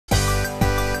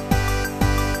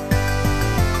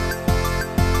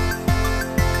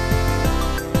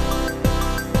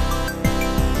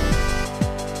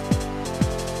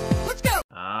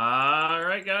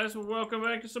guys, welcome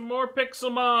back to some more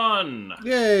Pixelmon!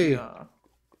 Yay! Yeah.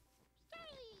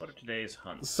 What are today's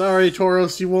hunts? Sorry,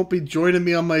 Tauros, you won't be joining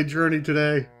me on my journey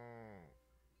today.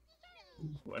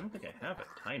 Ooh, I don't think I have a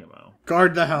Dynamo.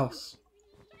 Guard the house.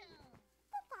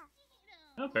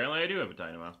 Oh, apparently I do have a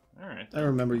Dynamo. Alright. I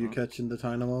remember you catching the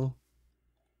Dynamo.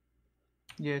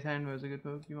 Yeah, Tynamo's a good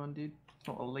Pokemon, dude.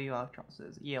 That's what Electros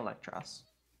is. Electros.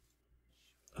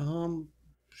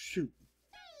 Shoot.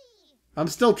 I'm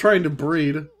still trying to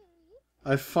breed.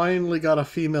 I finally got a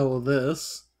female of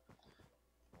this.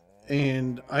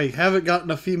 And I haven't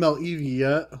gotten a female Eevee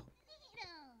yet.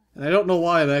 And I don't know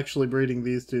why I'm actually breeding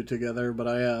these two together, but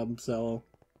I am, so...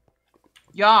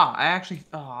 Yeah, I actually...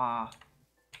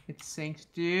 it sinks,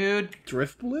 dude.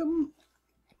 Driftblim?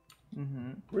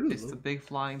 Mm-hmm. Where does It's the big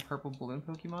flying purple balloon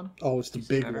Pokemon. Oh, it's the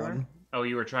big one. Oh,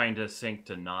 you were trying to sync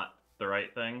to not the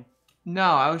right thing? No,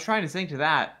 I was trying to sync to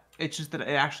that. It's just that it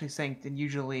actually synced, and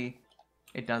usually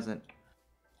it doesn't.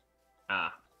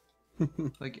 Ah.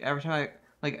 Like, every time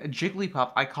like, a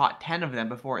Jigglypuff, I caught 10 of them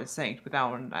before it synced, but that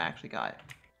one I actually got.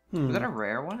 Was that a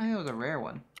rare one? I think it was a rare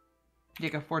one. Yeah, I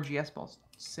got 4 GS balls.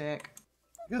 Sick.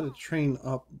 I gotta train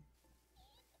up.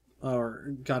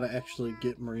 Or gotta actually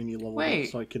get Marini level up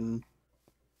so I can...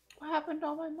 What happened to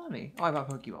all my money? Oh, I bought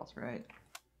Pokeballs, right?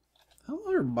 How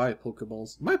are my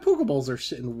Pokeballs? My Pokeballs are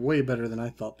sitting way better than I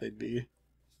thought they'd be.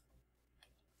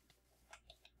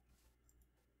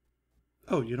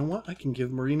 Oh, you know what? I can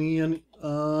give Marini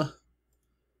a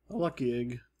lucky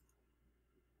egg.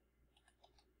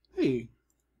 Hey.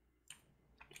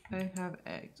 I have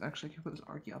eggs. Actually, I can put this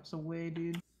Archeops away,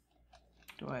 dude.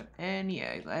 Do I have any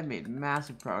eggs? I've made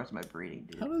massive progress in my breeding,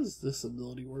 dude. How does this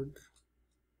ability work?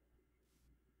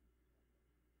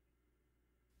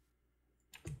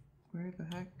 Where the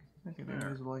heck? Okay, they're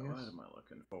invisible, I guess. What am I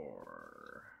looking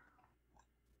for?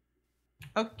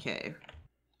 Okay.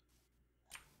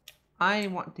 I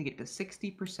want to get to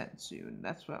 60% soon.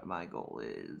 That's what my goal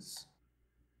is.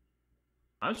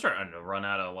 I'm starting to run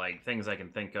out of, like, things I can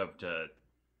think of to,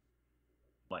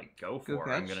 like, go for.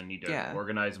 I'm gonna need to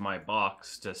organize my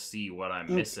box to see what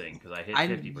I'm missing, because I hit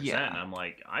 50%, and I'm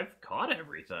like, I've caught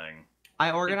everything. I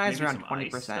organized around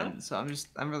 20%, so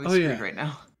I'm really screwed right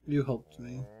now. You helped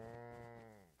me.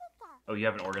 Oh, you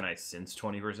haven't organized since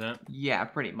 20%? Yeah,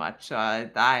 pretty much.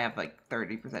 I have like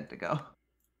 30% to go.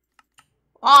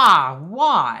 Ah,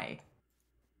 why?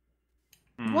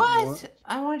 What?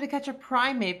 I wanted to catch a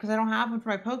Primate because I don't have one for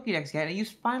my Pokedex yet. I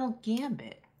used Final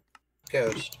Gambit.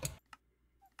 Ghost.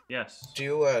 Yes.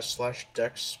 Do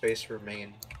 /dex space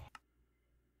remain.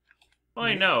 Well,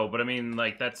 I know, but I mean,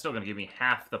 like, that's still gonna give me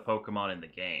half the Pokemon in the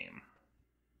game.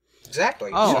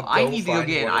 Exactly. Oh, so I need to go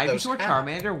get an Ivysaur, half.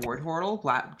 Charmander, Wartortle,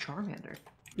 Black Charmander.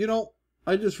 You know,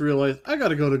 I just realized I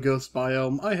gotta go to Ghost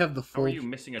Biome. I have the full... How are you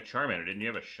missing a Charmander? Didn't you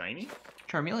have a shiny?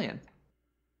 Charmeleon.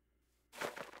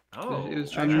 Oh, it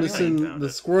was I'm missing the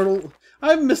Squirtle.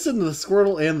 I'm missing the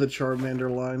Squirtle and the Charmander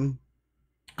line.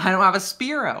 I don't have a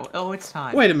Spearow. Oh, it's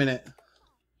time. Wait a minute.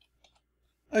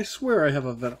 I swear I have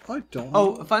a Venom. I don't.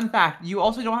 Oh, fun fact. You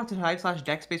also don't have to type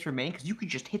 /dex space remain because you could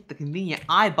just hit the convenient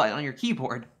I button on your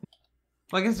keyboard.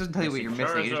 Well, I guess it doesn't tell you what you're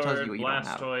missing. It just tells you what you don't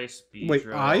have. Wait,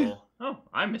 I? Oh,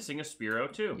 I'm missing a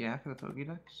Spearow too. Yeah, for the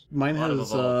Pokedex. Mine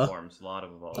has a lot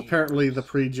of evolved apparently forms. the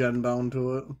pre-gen bound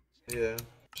to it. Yeah,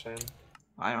 same.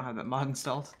 I don't have that mod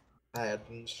installed. I had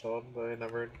it installed, but I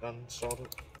never uninstalled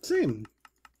it. Same.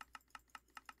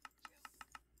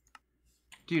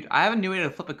 Dude, I have a new way to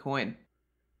flip a coin.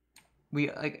 We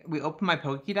open my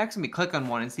Pokédex and we click on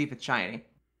one and see if it's shiny.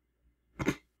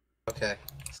 Okay.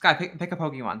 Sky, pick a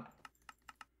Pokemon.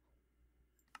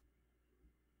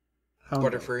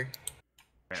 Butterfree.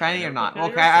 Shiny or not?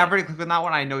 Okay, I already clicked on that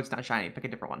one. I know it's not shiny. Pick a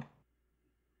different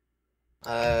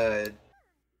one.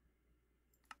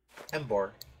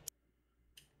 Embor.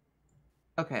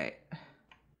 Okay.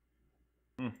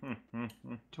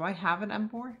 Do I have an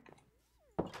Embor?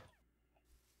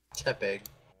 It's that big.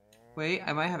 Wait,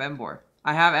 I might have Embor.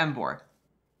 I have Embor.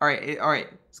 Alright.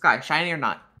 Sky, shiny or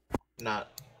not?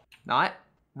 Not. Not?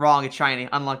 Wrong, it's shiny.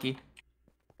 Unlucky.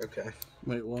 Okay.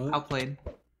 Wait, what? Outplayed.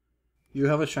 You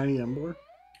have a shiny Embor?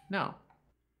 No.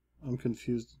 I'm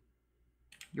confused.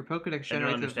 Your Pokedex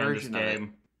generates a version of it.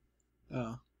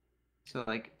 Oh. So,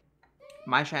 like,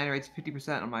 my shiny rate's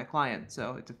 50% on my client,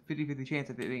 so it's a 50-50 chance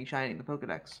of it being shiny in the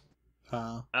Pokedex.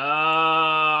 Oh,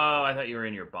 I thought you were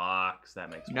in your box. That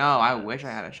makes No, I wish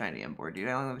I had a shiny Embor, dude.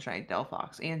 I only have a shiny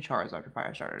Delphox and Charizard for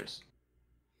fire starters.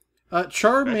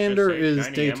 Charmander is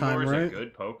shiny daytime, Embor right? Is a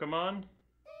good Pokemon?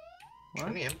 What?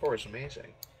 Shiny Embor is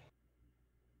amazing.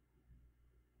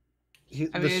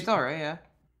 I mean, it's alright, yeah.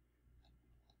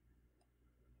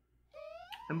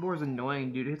 Embor's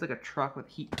annoying, dude. It's like a truck with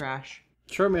heat crash.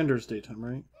 Charmander's daytime,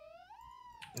 right?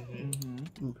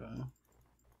 Mm-hmm. Okay.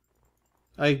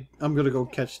 I'm gonna go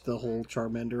catch the whole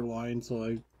Charmander line, so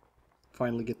I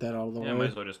finally get that out of the way. I might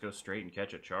as well just go straight and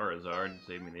catch a Charizard and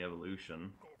save me the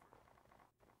evolution.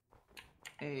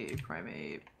 Hey,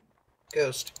 Primate.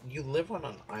 Ghost, you live on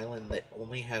an island that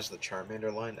only has the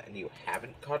Charmander line and you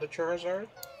haven't caught a Charizard?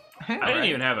 I didn't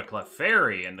even have a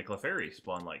Clefairy, and the Clefairy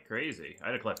spawned like crazy.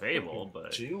 I had a Clefable,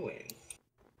 but...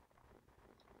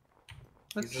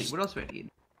 Let's see, what else do I need?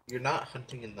 You're not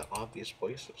hunting in the obvious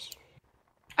places.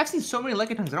 I've seen so many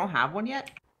Lickitungs, I don't have one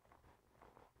yet.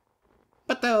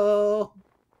 But though...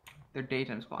 They're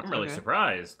daytime spawns. I'm really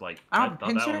surprised. Like, I thought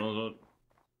that one was...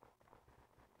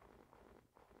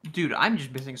 Dude, I'm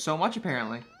just missing so much,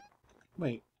 apparently.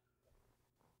 Wait.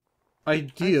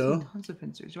 Idea. Tons of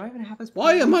pincers. Do I even have this?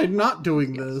 Why am I not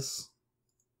doing this?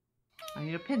 I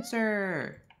need a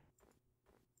pincer.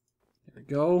 There we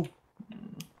go.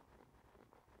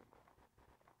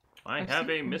 I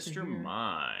have a Mr.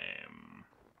 Mime.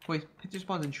 Wait, pincer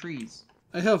spawns in trees.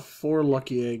 I have 4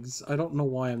 lucky eggs. I don't know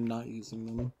why I'm not using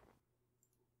them.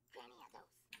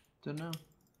 Don't know.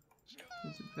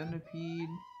 Is it Venipede?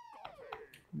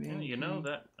 Yeah, you know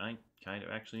that I kind of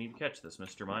actually need to catch this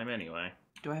Mr. Mime anyway.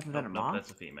 Do I have a Venomoth? Nope,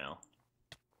 that's a female.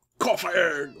 Coffee!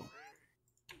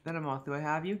 Venomoth, do I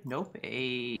have you? Nope.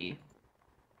 Hey.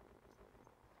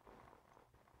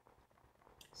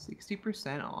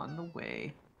 60% on the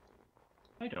way.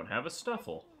 I don't have a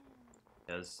Stuffle.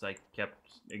 Because I kept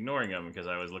ignoring him because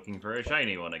I was looking for a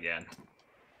shiny one again.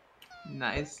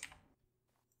 Nice.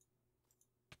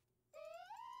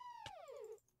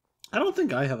 I don't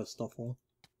think I have a Stuffle.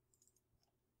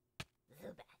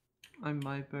 I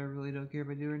might, but I really don't care if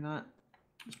I do or not.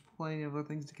 There's plenty of other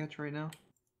things to catch right now.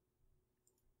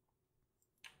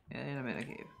 Yeah, and I'm in a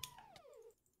cave.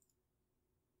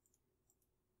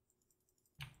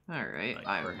 Alright,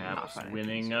 I'm perhaps not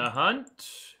winning a hunt.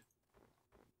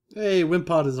 Hey,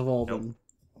 Wimpod is evolving.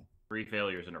 Nope. 3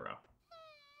 failures in a row.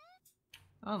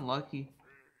 Unlucky.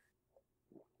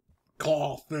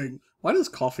 Coughing. Why does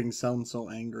coughing sound so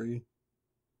angry?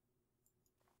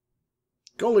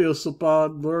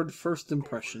 Goliosopod lured first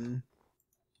impression.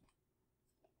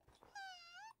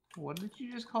 What did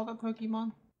you just call that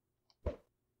Pokemon?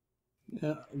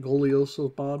 Yeah,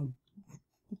 Goliosopod.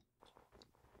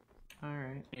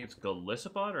 Alright. It's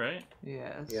Golisopod, right?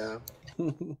 Yes. Yeah.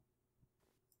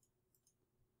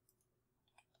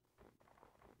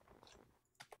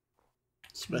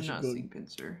 Special Not good. seeing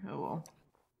pincer. Oh well.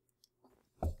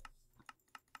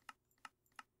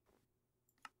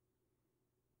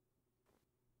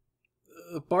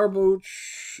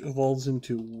 Barboach evolves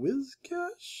into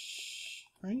Whiscash,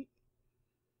 right?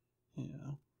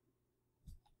 Yeah.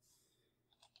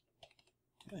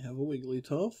 I have a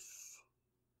Wigglytuff.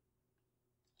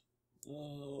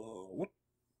 What?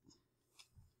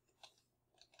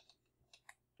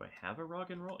 Do I have a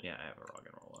Roggenroll? Yeah, I have a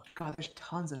Roggenroll. God, there's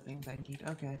tons of things I need.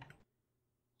 Okay.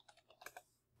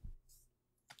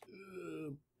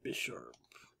 Bisharp.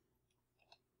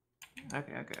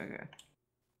 Okay.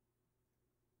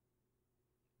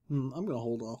 I'm gonna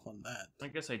hold off on that. I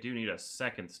guess I do need a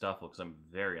second Stuffle because I'm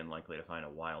very unlikely to find a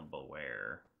Wild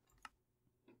Beware.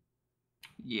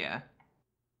 Yeah.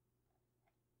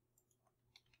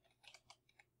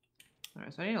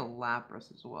 Alright, so I need a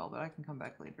Lapras as well, but I can come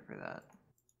back later for that.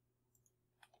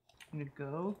 I'm gonna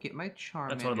go get my Charmander.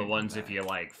 That's one of the ones if you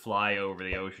like fly over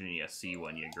the ocean and you see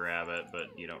one, you grab it,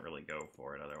 but you don't really go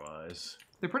for it otherwise.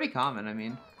 They're pretty common, I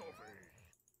mean.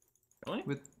 Really?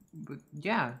 With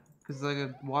yeah, because like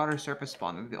a water surface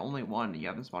spawn, they're the only one you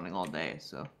have been spawning all day,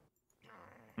 so.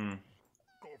 Hmm.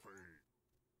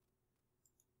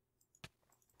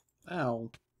 Ow.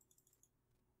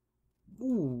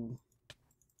 Ooh.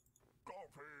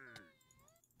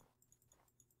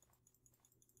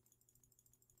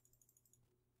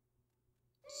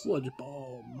 Sludge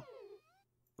Bomb.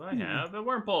 I have a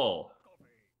Wurmple.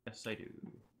 Yes, I do.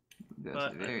 That's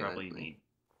But I very probably likely.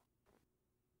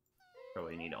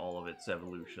 need all of its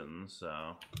evolutions,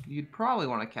 so... You'd probably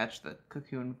want to catch the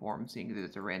cocoon form, seeing that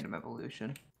it's a random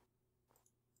evolution.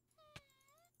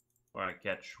 Or I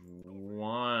catch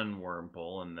one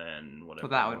Wurmple and then whatever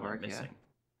that would I'm work, missing.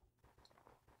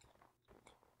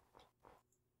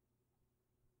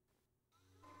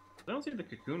 I don't see the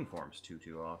cocoon forms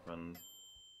too often.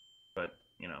 But,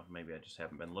 you know, maybe I just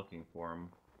haven't been looking for them.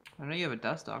 I know you have a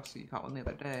Dustox, so you caught one the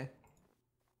other day.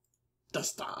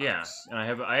 Dustox. Yeah, and I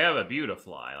have a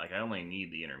Beautifly. Like, I only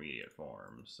need the intermediate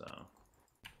form, so...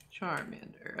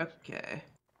 Charmander, okay.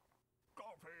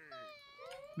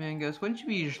 Man, Ghost, wouldn't you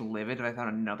be just livid if I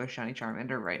found another shiny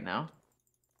Charmander right now?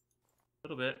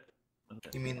 little bit.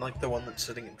 You mean like the one that's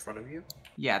sitting in front of you?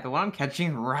 Yeah, the one I'm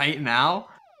catching right now.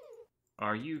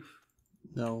 Are you?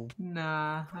 No.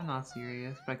 Nah, I'm not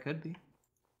serious, but I could be.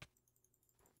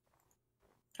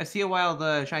 I see a wild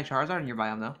shiny Charizard in your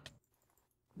biome, though.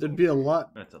 There'd be a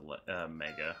lot. That's a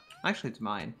mega. Actually, it's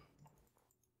mine.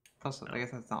 Also, I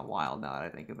guess that's not wild now that I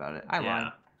think about it. I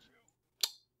lied.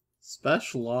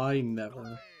 Special I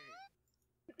never.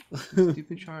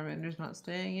 Stupid Charmander's not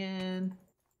staying in.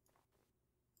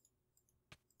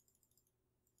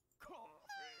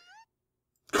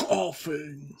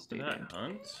 Coughing. Did that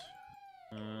hunt?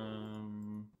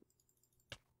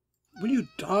 Will you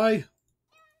die?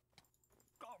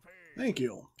 Thank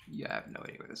you. Yeah, I have no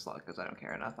idea where this slot goes. I don't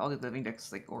care enough. I'll do Living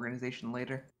Dex like organization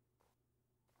later.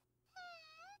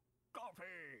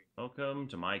 Welcome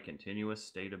to my continuous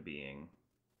state of being.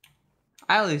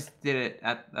 I at least did it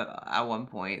at one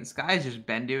point. Sky's just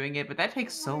been doing it, but that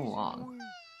takes so long.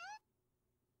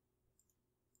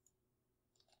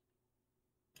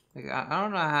 Like I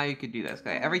don't know how you could do that,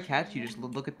 Sky. Every catch, you just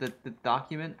look at the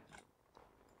document.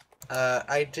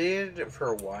 I did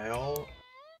for a while.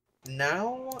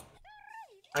 Now,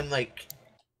 I'm like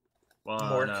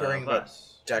more caring about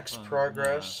Dex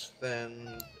progress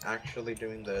than actually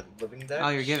doing the living Dex. Oh,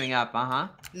 you're giving up,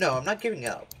 No, I'm not giving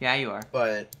up. Yeah, you are.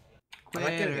 But I'm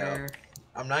not giving up.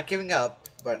 I'm not giving up,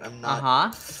 but I'm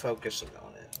not focusing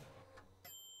on it.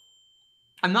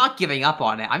 I'm not giving up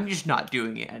on it. I'm just not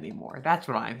doing it anymore. That's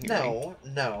what I'm hearing.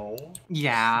 No.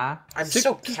 Yeah. I'm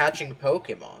still catching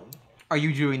Pokemon. Are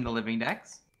you doing the living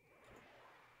Dex?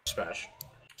 Smash.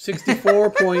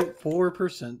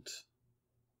 64.4%.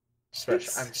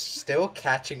 Smash. I'm still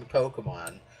catching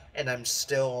Pokemon, and I'm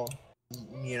still,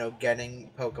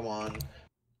 getting Pokemon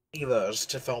Evos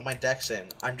to fill my Dex in.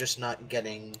 I'm just not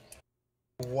getting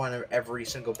one of every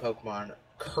single Pokemon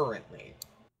currently.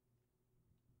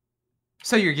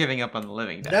 So you're giving up on the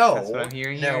living Dex? No. That's what I'm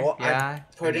hearing No, here? Yeah, I'm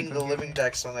putting the living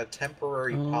Dex on a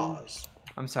temporary pause.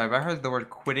 I'm sorry, but I heard the word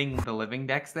quitting the living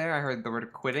Dex there. I heard the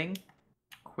word quitting.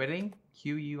 Quitting?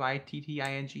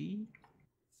 Quitting?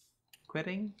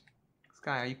 Quitting?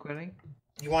 Sky, are you quitting?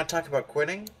 You want to talk about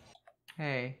quitting?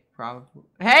 Hey, probably.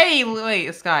 Hey,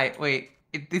 wait, Sky, wait.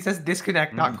 It says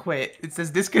disconnect, not quit. It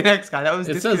says disconnect, Sky. That was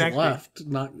disconnect. It says left,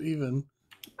 not even.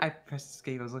 I pressed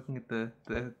escape. I was looking at the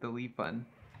leave button.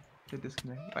 To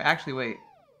disconnect. Actually, wait.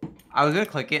 I was gonna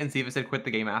click it and see if it said quit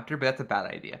the game after, but that's a bad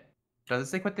idea. Does it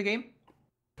say quit the game?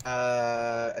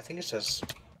 I think it says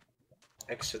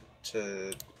exit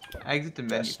to menu,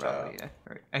 desktop. probably, yeah.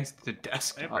 Or exit to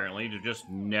desktop. Apparently, you just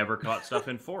never caught stuff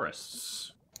in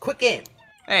forests. Quit game.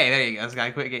 Hey, there you go,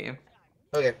 Sky. Quit game.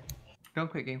 Okay.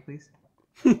 Don't quit game, please.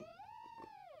 Do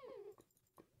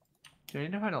I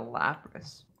need to find a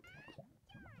Lapras?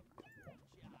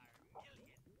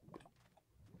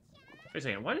 Wait a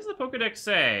second, why does the Pokedex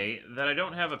say that I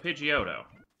don't have a Pidgeotto?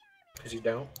 Because you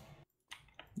don't?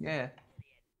 Yeah.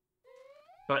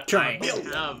 But I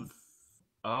have...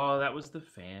 Oh, that was the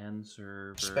fan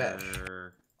server. Smash.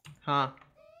 Huh.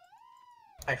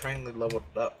 I finally leveled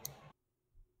it up.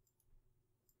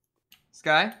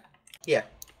 Sky? Yeah.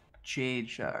 Jade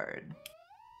Shard.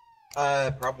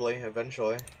 Probably,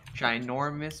 eventually.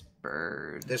 Ginormous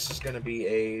bird. This is gonna be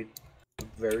a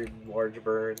very large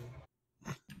bird.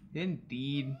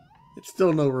 Indeed. It's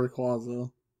still no Rayquaza.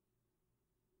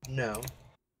 No.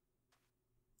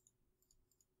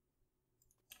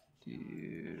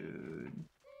 Dude.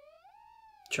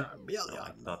 Charmeleon.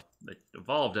 I thought it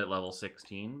evolved at level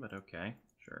 16, but okay,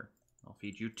 sure. I'll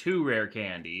feed you 2 rare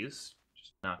candies.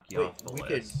 Just knock you off the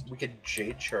list. We could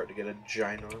Jade Shard to get a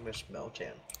ginormous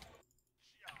Meltan.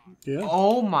 Yeah.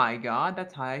 Oh my god,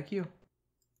 that's high IQ.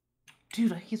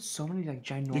 Dude, I get so many like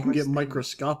ginormous. You can get things.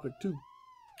 microscopic too.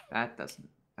 That's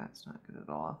not good at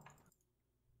all.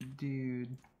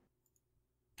 Dude.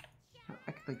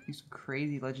 I could like do some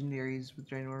crazy legendaries with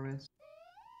ginormous.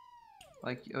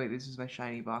 Like, oh wait, this is my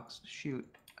shiny box. Shoot.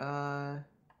 Oh,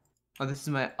 this is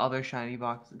my other shiny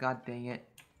box. God dang it.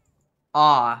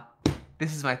 Ah,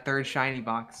 this is my 3rd shiny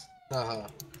box.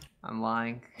 I'm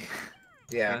lying.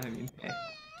 Yeah. I mean, hey.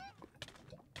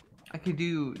 I could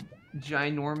do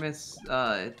ginormous,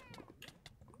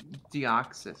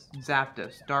 Deoxys,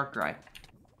 Zapdos, Darkrai,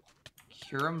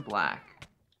 Kyurem Black.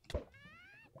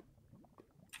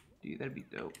 Dude, that'd be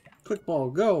dope. Quick ball,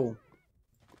 go!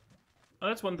 Oh,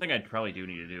 that's one thing I'd probably do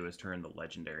need to do is turn the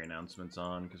legendary announcements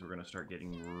on, because we're going to start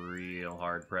getting real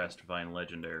hard-pressed to find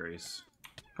legendaries.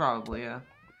 Probably, yeah.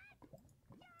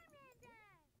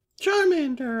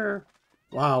 Charmander!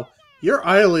 Wow, your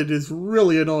eyelid is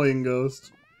really annoying,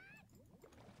 Ghost.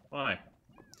 Why?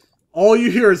 All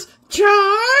you hear is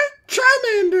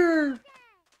Charmander!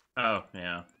 Oh,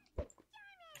 yeah. Oh,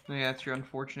 yeah, that's your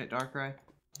unfortunate Darkrai.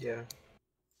 Yeah.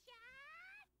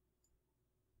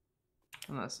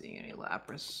 I'm not seeing any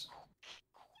Lapras.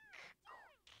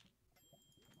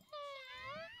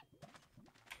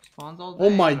 Spawns all day. Oh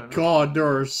my god,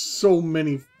 there are so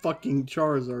many fucking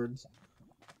Charizards.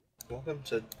 Welcome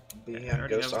to being on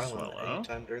Ghost Island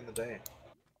anytime during the day.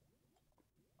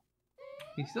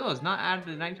 He still has not added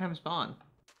the nighttime spawn.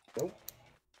 Nope.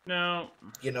 No.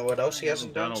 You know what else he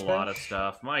hasn't done? A lot of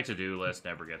stuff. My to-do list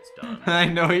never gets done. I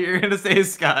know what you're gonna say,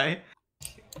 Sky.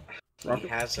 He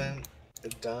hasn't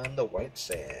done the white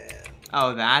sand.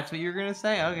 Oh, that's what you're gonna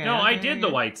say? Okay. No, okay. I did the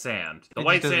white sand. The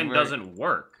white sand doesn't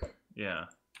work. Yeah.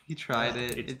 He tried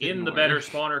it. It's in the better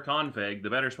spawner config. The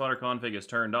better spawner config is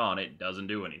turned on. It doesn't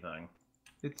do anything.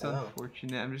 It's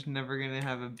unfortunate. I'm just never gonna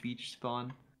have a beach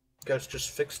spawn. Guys, just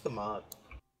fix the mod.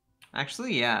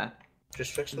 Actually, yeah.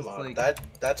 Just fix the mod.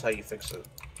 That's how you fix it.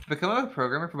 Become a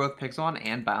programmer for both Pixelmon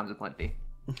and Biomes O Plenty.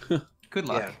 Good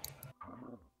luck. Yeah.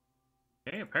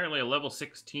 Okay, apparently a level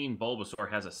 16 Bulbasaur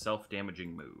has a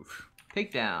self-damaging move.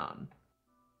 Takedown.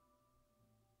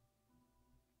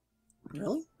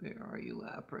 Really? Where are you,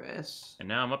 Lapras? And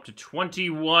now I'm up to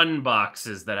 21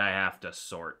 boxes that I have to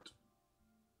sort.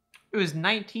 It was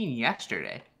 19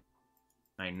 yesterday.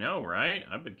 I know, right?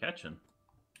 I've been catching.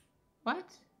 What?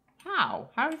 How?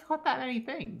 How have you caught that many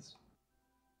things?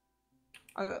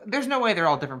 There's no way they're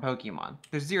all different Pokemon.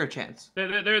 There's zero chance.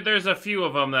 There's a few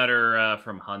of them that are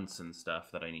from hunts and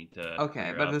stuff that I need to.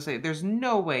 Okay, but to say there's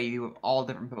no way you have all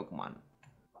different Pokemon.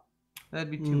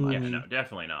 That'd be too much. Yeah, no,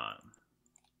 definitely not.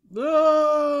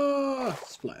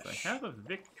 Splash. I have a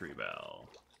victory bell.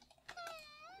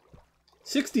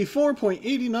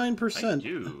 64.89%. I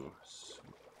do.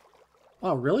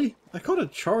 Oh, really? I caught a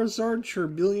Charizard,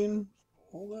 Charmeleon,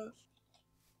 all that.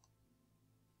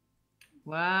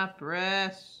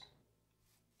 Lapras.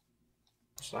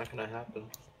 It's not gonna happen.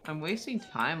 I'm wasting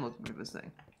time looking for this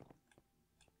thing.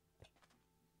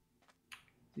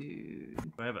 Dude.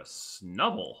 Do I have a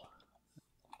Snubble?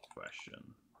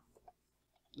 Question.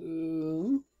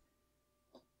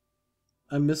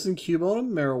 I'm missing Cubone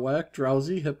and Marowak,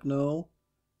 Drowsy, Hypno,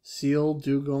 Seal,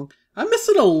 Dugong. I'm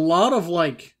missing a lot of,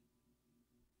 like,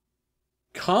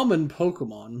 common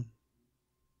Pokemon.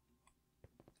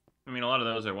 I mean, a lot of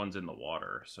those are ones in the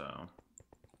water, so...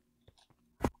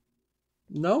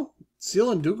 No,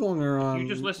 Seal and Dugong are on... You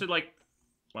just listed, like,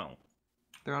 well...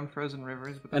 They're on frozen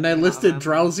rivers. But and I listed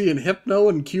Drowsy and Hypno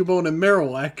and Cubone and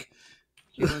Marowak.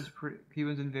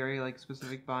 Cubone's in very, like,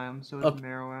 specific biomes, so is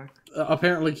Marowak.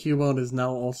 Apparently Cubone is now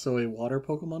also a water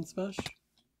Pokemon Smash.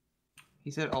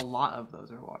 He said a lot of those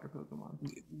are water Pokemon.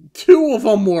 2 of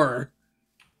them were!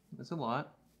 That's a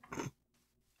lot.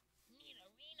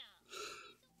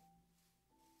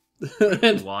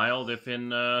 Wild if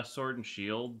in Sword and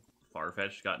Shield,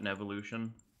 Farfetch'd got an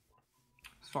evolution.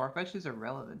 Farfetch'd is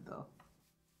irrelevant, though.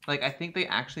 Like, I think they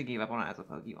actually gave up on it as a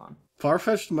Pokemon.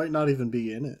 Farfetch'd might not even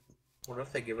be in it. What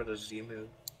if they give it a Z move?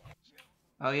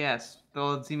 Oh, yes.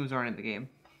 The Z moves aren't in the game.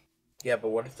 Yeah, but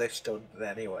what if they still did it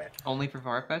anyway? Only for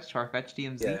Farfetch'd? Farfetch'd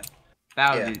DMZ? Yeah.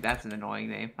 That would be, that's an annoying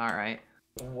name. Alright.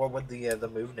 What would the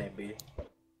move name be?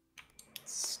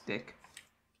 Stick.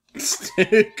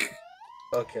 Stick?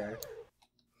 Okay.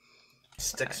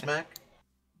 Stick Smack?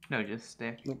 No, just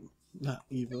Stick. Not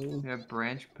evil. We have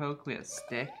Branch Poke, we have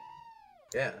Stick.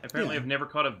 Yeah. Apparently I've never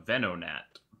caught a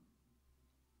Venonat.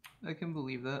 I can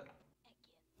believe that.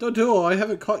 Doduo, I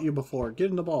haven't caught you before. Get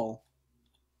in the ball.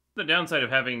 The downside of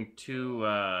having two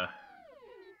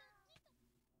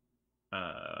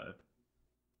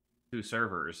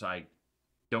servers, I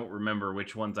don't remember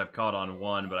which ones I've caught on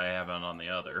one, but I haven't on the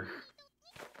other.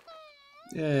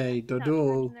 Yay,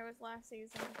 Doduo. There was last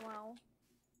season as well.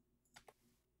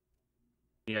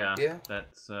 Yeah.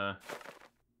 That's I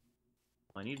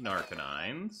need an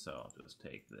Arcanine, so I'll just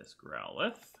take this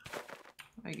Growlithe.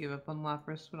 I gave up on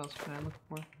Lapras. What else can I look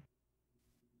for? Is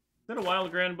that a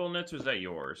Wild Grand Bull Nitz, or is that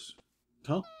yours?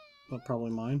 Huh? Well,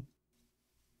 probably mine.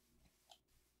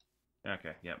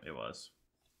 Okay, yep, it was.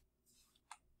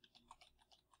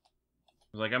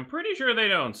 I was like, I'm pretty sure they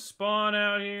don't spawn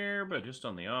out here, but just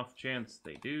on the off chance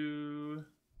they do.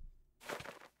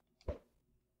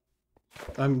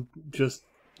 I'm just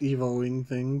evoing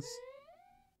things.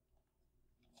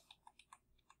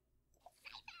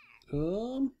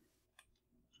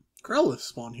 Growlithe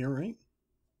spawn here, right?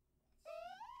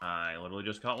 I literally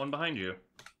just caught one behind you.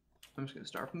 I'm just gonna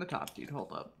start from the top, dude.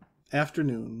 Hold up.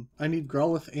 Afternoon. I need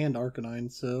Growlithe and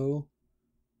Arcanine, so...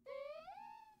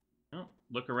 Well,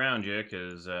 look around you,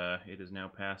 because it is now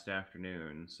past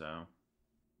afternoon, so...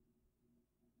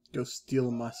 Go steal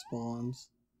my spawns.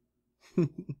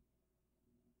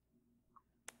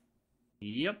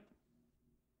 Yep.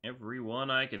 Every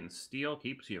one I can steal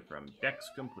keeps you from dex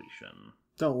completion.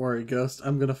 Don't worry, Ghost.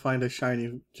 I'm gonna find a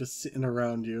shiny just sitting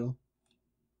around you.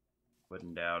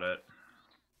 Wouldn't doubt it.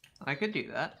 I could do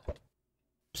that.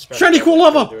 Shiny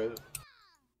Quilava!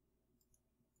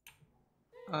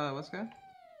 What's good?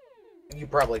 You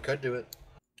probably could do it.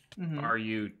 Mm-hmm. Are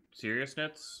you serious,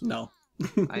 Nitz? No.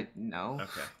 No.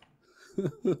 Okay.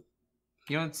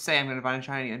 You don't say I'm gonna find a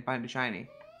shiny and find a shiny.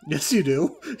 Yes, you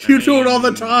do. You do it all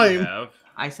the time.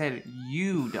 I said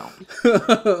you don't.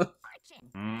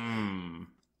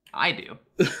 I do.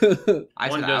 I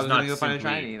one said does I was not gonna go find a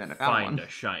shiny, and then I found one. a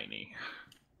shiny.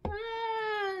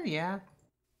 Yeah.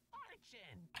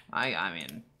 I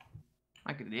mean,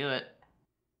 I could do it.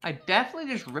 I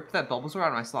definitely just ripped that Bulbasaur out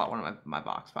of my slot one of my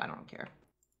box, but I don't care.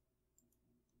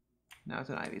 Now it's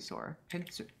an Ivysaur.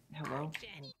 Pinsir. Hello?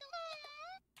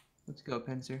 Let's go,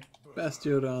 Pinsir.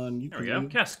 Bastiodon. There we go.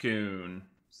 Cascoon.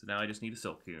 So now I just need a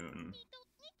Silcoon.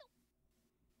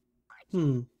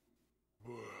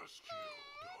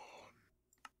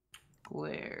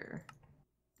 Glare.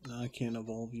 I can't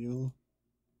evolve you.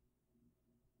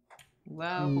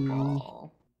 Lava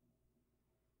Ball.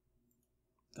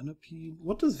 Venipede.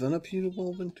 What does Venipede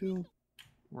evolve into?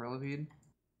 Whirlipede.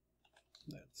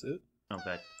 That's it. Oh,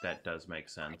 that does make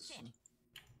sense.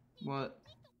 What?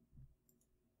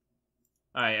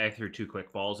 I threw 2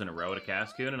 quick balls in a row at a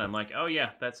Cascoon, and I'm like, oh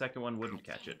yeah, that second one wouldn't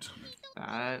catch it.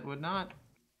 That would not.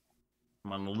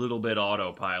 I'm on a little bit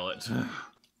autopilot.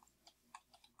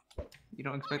 You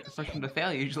don't expect the first one to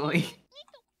fail usually.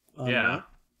 Yeah.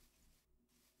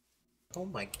 Oh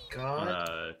my god.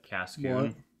 On a Cascoon.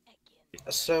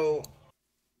 What? So,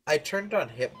 I turned on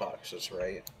hitboxes,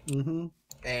 right? Mm-hmm.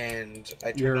 And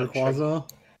I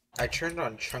turned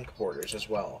on chunk borders as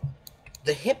well.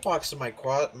 The hitbox of my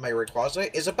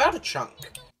Rayquaza is about a chunk.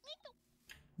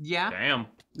 Yeah. Damn.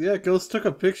 Yeah, Ghost took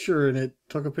a picture, and it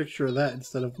took a picture of that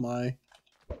instead of my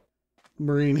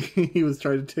marine he was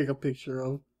trying to take a picture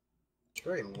of. It's a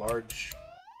very large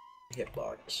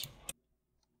hitbox.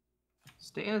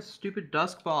 Stay in a stupid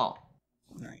dusk ball.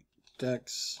 Alright.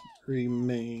 Dex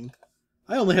remain.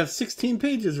 I only have 16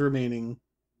 pages remaining.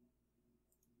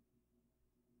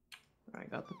 I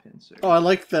got the Pinsir. Oh, I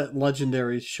like that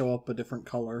legendaries show up a different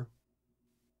color.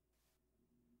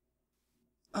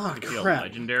 Oh, You feel crap.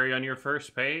 legendary on your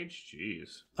first page?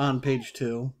 Jeez. On page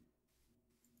 2.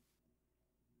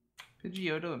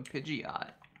 Pidgeotto and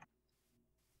Pidgeot.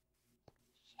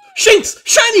 Shinx!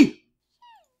 Shiny!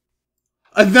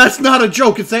 And that's not a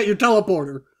joke, it's at your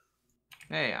teleporter.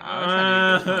 Hey, I was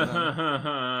trying to get Ghost one of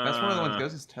them. That's one of the ones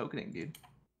Ghost is tokening, dude.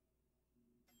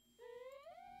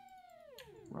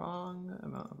 Wrong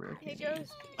amount of rare candy.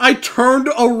 I turned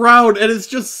around and it's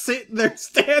just sitting there,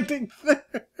 standing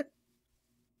there.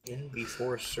 In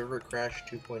before server crash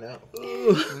 2.0.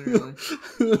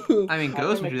 I mean,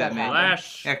 Ghost would do that, man.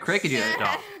 Yeah, Craig could do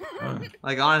that.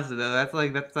 Like, honestly, though, that's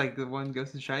like the one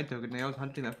Ghost is Shine token. I was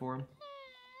hunting that for him.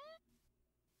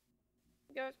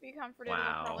 Ghost, be comforted.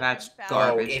 Wow. That's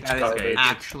garbage. It's that is garbage.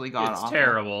 actually god It's awful.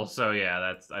 terrible, so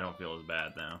yeah, I don't feel as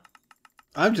bad now.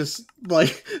 I'm just,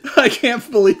 like, I can't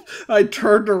believe I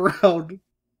turned around.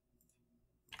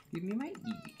 Give me my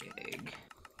egg.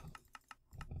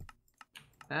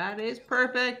 That is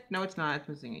perfect. No, it's not. It's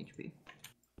missing HP.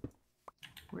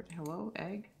 Hello,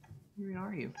 egg? Where even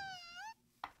are you?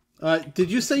 Did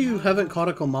you say you haven't caught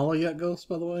a Komala yet, Ghost,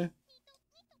 by the way?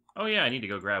 Oh yeah, I need to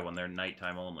go grab one. They're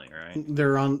nighttime only, right?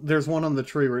 There's one on the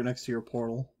tree right next to your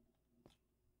portal.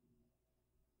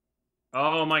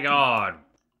 Oh my god.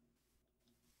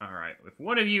 Alright, if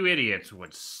one of you idiots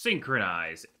would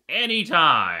synchronize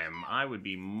anytime, I would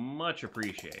be much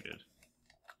appreciated.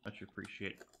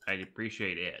 I'd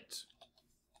appreciate it.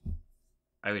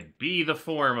 I would be the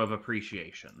form of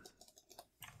appreciation.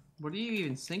 What are you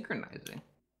even synchronizing?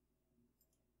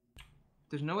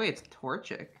 There's no way it's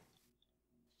Torchic.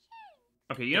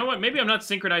 Okay, you know what? Maybe I'm not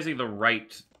synchronizing the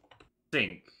right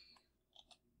sync.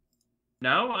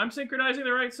 No, I'm synchronizing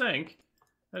the right sync.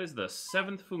 That is the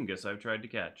 7th fungus I've tried to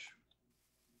catch.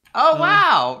 Oh,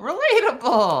 wow!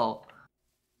 Relatable!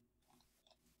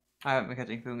 I haven't been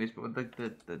catching fungus, but with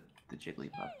the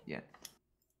Jigglypuff, yeah.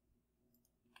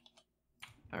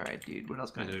 Alright, dude, what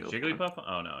else can I do? Jigglypuff?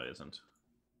 Oh, no, it isn't.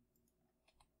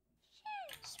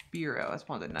 Spearow, that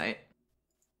spawns at night.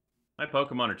 My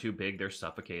Pokemon are too big, they're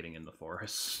suffocating in the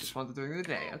forest. Spawns during the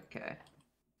day, okay.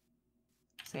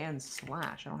 Sand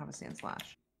Slash, I don't have a Sand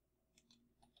Slash.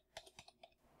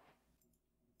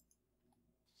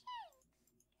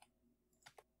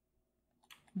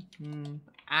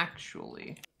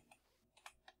 Actually,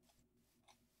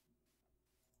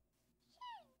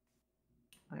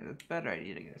 I a better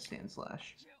idea to get a Sand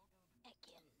Slash.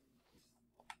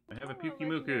 I have a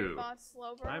Pukimuku.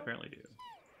 I apparently do.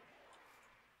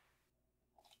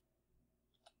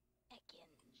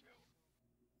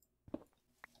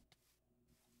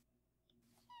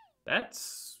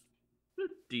 That's a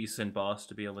decent boss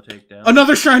to be able to take down.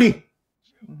 Another shiny!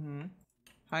 Mm-hmm.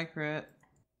 Hi, Crit.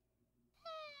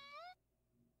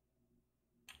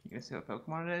 You gonna see what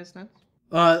Pokemon it is,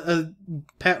 Nitz?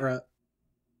 Pet rat.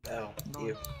 Oh,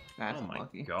 you. That's oh my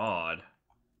lucky. god.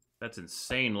 That's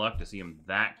insane luck to see him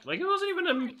that... Like, it wasn't even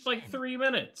in, like, 3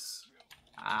 minutes.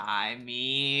 I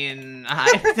mean,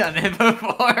 I've done it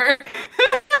before.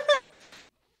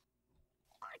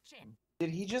 Did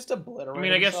he just obliterate I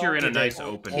mean, I guess himself? you're in a He nice did.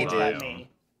 open He did.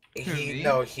 biome.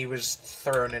 No, he was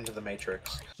thrown into the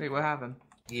Matrix. Wait, what happened?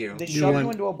 You. They You shoved went-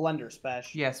 you into a blender,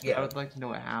 Spesh. Yes, but Yeah. I would like to know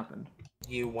what happened.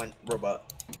 You went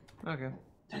robot. Okay.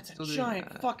 That's a Still doing giant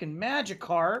that. fucking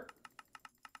Magikarp.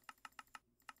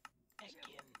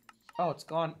 Oh, it's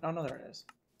gone. Oh, no, there it is.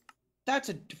 That's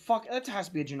a fuck. That has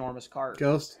to be a ginormous cart.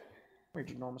 Ghost. Where's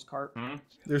ginormous cart? Hmm?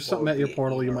 There's something What at would your be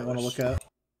portal you might want to enormous? look at.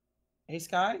 Hey,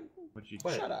 Sky. What'd you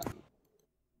What? Shut up.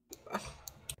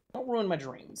 Don't ruin my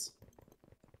dreams.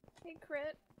 Hey,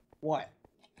 Crit. What?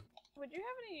 Would you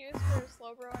have any use for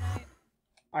a Slowbro Knight?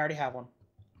 I already have one.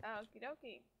 Okie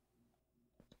dokie.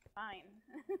 Fine.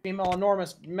 Female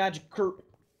enormous Magikarp.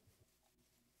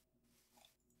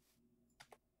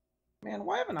 Man,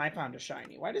 why haven't I found a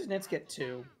shiny? Why does Nitz get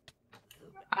 2?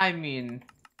 I mean,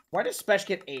 Why does Spesh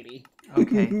get 80?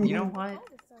 okay, you know what? How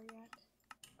does that react?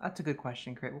 That's a good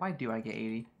question, Crit. Why do I get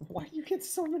 80? Why do you get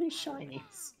so many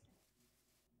shinies?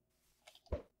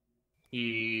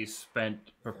 He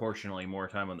spent proportionally more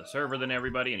time on the server than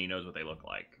everybody, and he knows what they look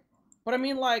like. But I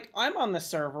mean, like, I'm on the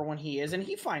server when he is, and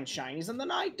he finds shinies, and then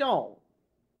I don't.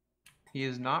 He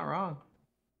is not wrong.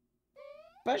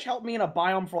 Spesh helped me in a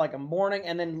biome for like a morning,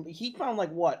 and then he found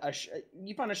like what?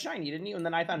 You found a shiny, didn't you? And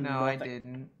then I found No, I nothing.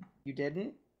 didn't. You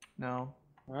didn't? No.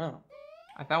 Oh,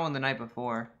 I found one the night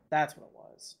before. that's what it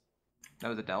was. That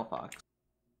was a Delphox.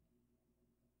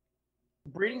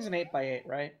 Breeding's an 8x8,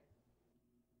 right?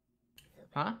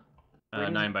 Huh?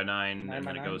 9 by 9, 9 and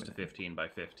by then it 9. goes to 15 by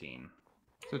 15.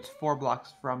 So it's 4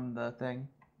 blocks from the thing.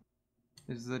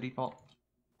 This is the default.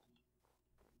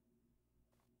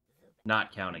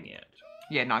 Not counting it.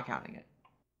 Yeah, not counting it.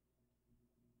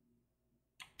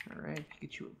 Alright,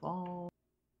 get you evolved.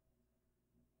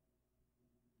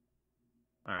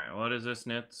 Alright, what is this,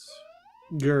 Nitz?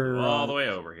 Your All the way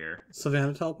over here.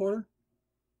 Savannah teleporter?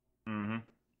 Mm-hmm.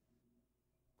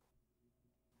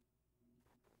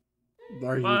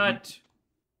 Are you... But...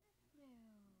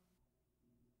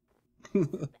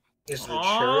 Is it a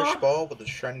Aw. cherish ball with a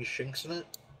shiny shinx in it?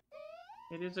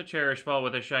 It is a cherish ball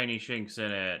with a shiny shinx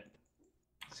in it.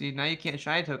 See, now you can't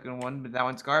shiny token one, but that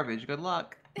one's garbage. Good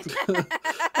luck.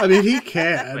 I mean, he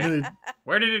can.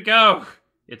 Where did it go?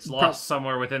 It's lost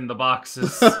somewhere within the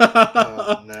boxes.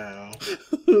 Oh no.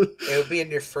 It would be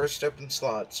in your first open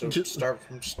slot, so Just- start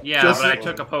from... Yeah, Just- but I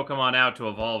took a Pokemon out to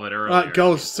evolve it earlier.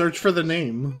 Ghost, search for the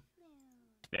name.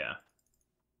 Yeah.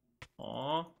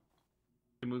 Aw.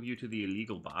 To move you to the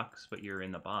illegal box, but you're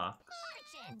in the box.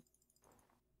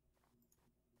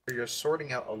 You're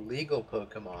sorting out illegal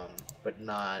Pokemon, but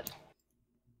not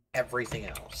everything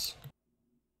else.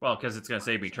 Well, because it's going to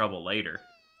save me trouble later.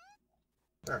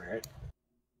 Alright.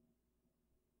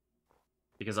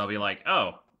 Because I'll be like,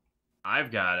 oh,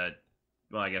 I've got a...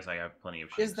 Well, I guess I have plenty of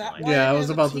shit. Is that in why my- Yeah, I it was has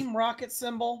a about to- Team Rocket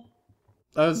symbol?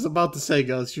 I was about to say,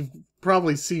 Ghost, you've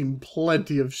probably seen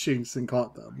plenty of Shinx and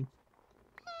caught them.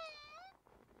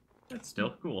 That's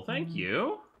still cool. Thank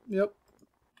you. Yep.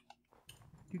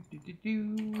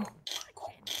 Do.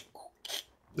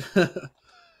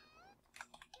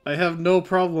 I have no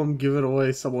problem giving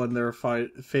away someone their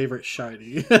favorite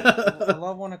shiny. I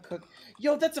love when a cook.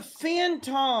 Yo, that's a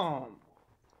Phantom!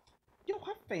 Yo,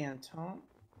 hi, Phantom.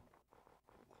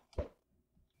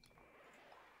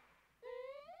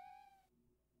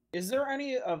 Is there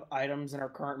any of items in our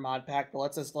current mod pack that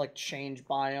lets us, like, change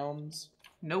biomes?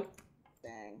 Nope.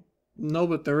 Dang. No,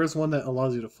 but there is one that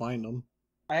allows you to find them.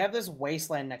 I have this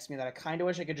wasteland next to me that I kind of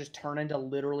wish I could just turn into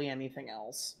literally anything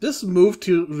else. This move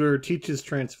tutor teaches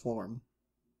Transform.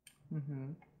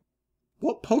 Mm-hmm.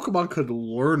 What Pokemon could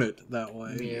learn it that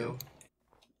way? Mew.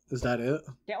 Is that it?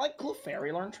 Can't, like,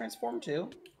 Clefairy learn Transform, too?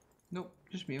 Nope,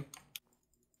 just Mew.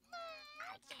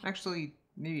 Actually,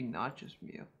 maybe not just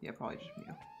Mew. Yeah, probably just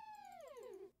Mew.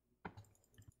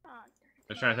 Ah,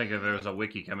 I was trying to think if there was a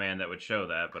wiki command that would show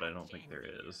that, but I don't think there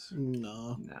is.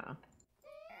 No. Nah.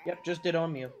 Yep, just did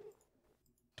on Mew.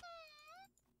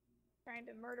 trying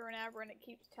to murder an Abra and it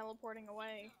keeps teleporting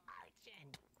away.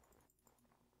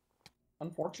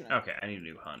 Unfortunate. Okay, I need a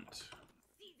new hunt.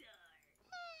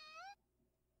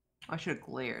 I should have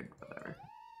glared. Whatever.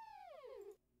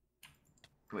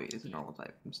 Wait, it's a normal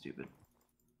type. I'm stupid.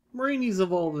 Marini's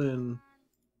evolving.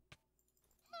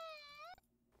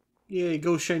 Yay,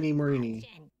 go shiny Marini.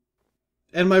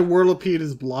 And my Whirlipede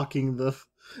is blocking the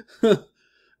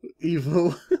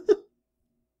Evo.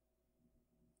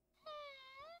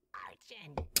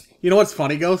 You know what's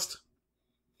funny, Ghost?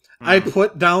 I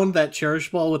put down that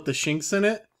Cherish Ball with the Shinx in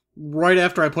it. Right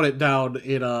after I put it down,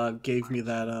 it gave me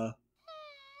that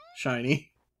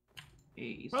shiny.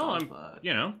 Hey, well, I'm,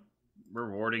 you know,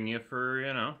 rewarding you for,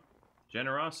 you know,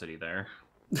 generosity there.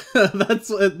 That's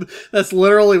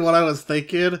literally what I was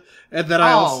thinking. And then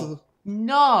I also...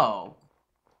 No!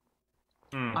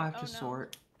 Hmm. I have to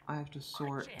sort. I have to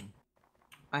sort.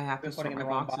 I have to sort Putting in my the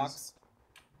wrong boxes. box.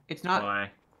 It's not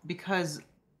Why? because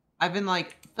I've been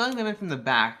like filling them in from the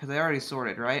back because I already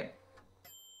sorted, right?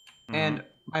 And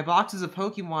my boxes of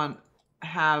Pokemon I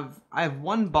have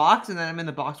one box and then I'm in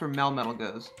the box where Melmetal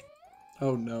goes.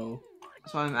 Oh no.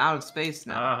 So I'm out of space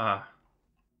now. Ah.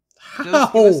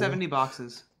 Just give us 70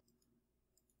 boxes.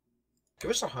 Give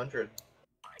us 100.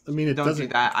 I mean, it Don't doesn't...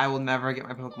 do that. I will never get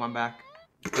my Pokemon back.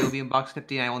 It'll be in box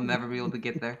 50 and I will never be able to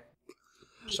get there.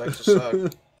 Sucks to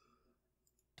suck.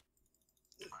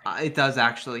 It does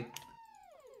actually.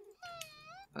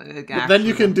 But then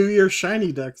you can do your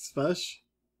shiny deck, Spesh.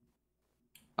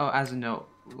 Oh, as a note,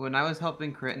 when I was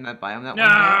helping Crit in that biome that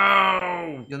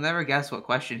one day, you'll never guess what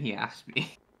question he asked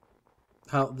me.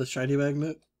 How, the shiny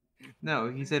magnet? No,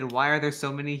 he said, why are there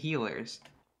so many healers?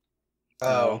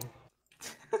 Oh.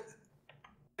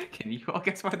 Can you all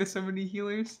guess why there's so many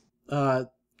healers?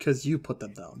 Because you put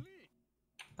them down.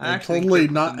 I And totally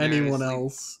not anyone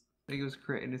else. I think it was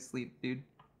Crit in his sleep, dude.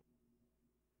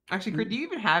 Actually, Crit, do you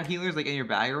even have healers like in your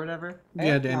bag or whatever?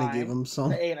 Yeah, Danny gave him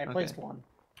some. 8, I placed one.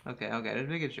 Okay, just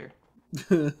making sure.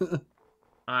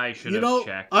 I should have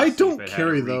checked. I to see don't if it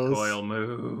carry had a recoil those.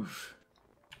 move.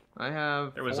 I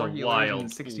have There was 4 a healers wild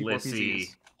and 64 Blissey.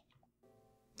 PCs.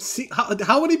 See,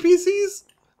 how many PCs?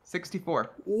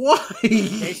 64. Why? In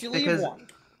case you leave one.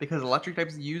 Because electric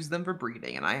types use them for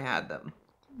breeding, and I had them.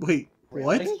 Wait,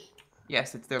 what? Really?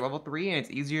 Yes, it's their level 3, and it's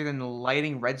easier than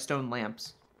lighting redstone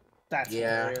lamps. That's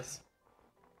hilarious.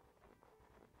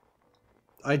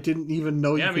 I didn't even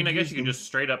know you Yeah, I could mean, I guess use you can them. just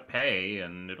straight up pay,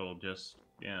 and it'll just,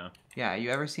 yeah. Yeah, you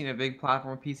ever seen a big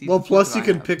platform PC? Well, plus you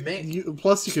can have? pick.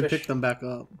 Plus you can pick them back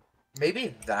up.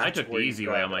 Maybe that's I took the where you easy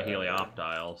got, way on my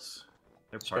Helioptiles.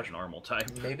 They're part Special- normal type.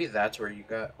 Maybe that's where you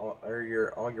got all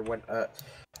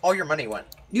your money went.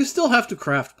 You still have to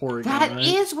craft Porygon, That right?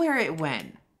 is where it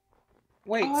went.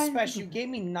 Wait, Oh, Spesh, you gave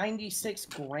me 96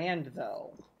 grand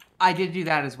though. I did do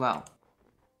that as well.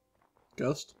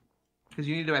 Ghost? Because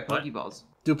you need to buy What? Pokeballs.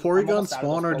 Do I'm Porygon almost out of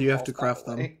spawn those or do you have Pokeballs, to by craft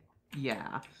the them? way.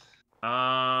 Yeah.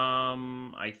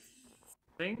 I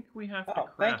think we have to Oh,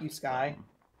 craft thank you, Sky.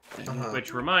 them.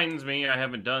 Which reminds me, I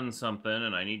haven't done something,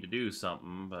 and I need to do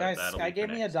something, but Guys, that'll Sky be for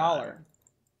gave me next $1. time.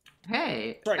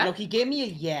 Hey. Sorry, no, that- he gave me a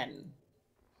yen.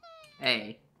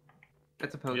 Hey.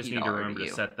 That's a I Poke just need to dollar remember to to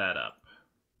you. set that up.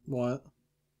 What?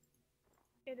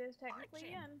 It is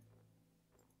technically yen.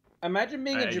 Imagine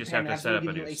being I in just Japan have and to set having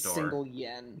up to a give you new a store. single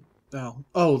yen.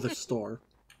 Oh, the store.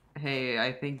 Hey,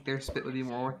 I think their spit would be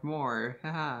worth more.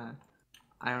 Haha.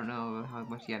 I don't know how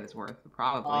much yen is worth, but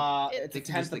probably. It's They a could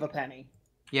tenth just, of a like- penny.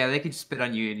 Yeah, they could spit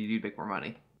on you and you do make more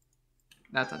money.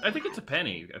 That's I think it's a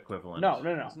penny equivalent. No.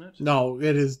 Isn't it? No,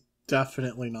 it is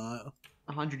definitely not.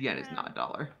 100 yen is not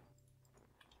 $1.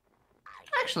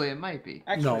 Actually, it might be.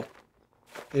 Actually, No,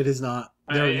 it is not.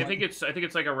 I think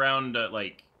it's like around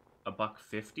like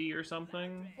 $1.50 or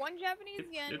something. 1 Japanese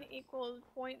yen it- equals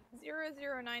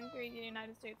 0.0093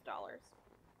 United States dollars.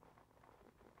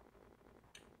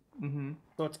 Mm-hmm.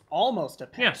 so it's almost a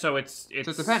penny. Yeah, so it's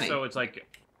it's a penny. So it's like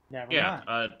Never yeah,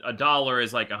 mind. a dollar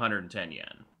is like 110 yen.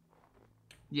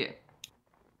 Yeah.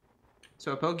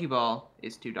 So a Pokeball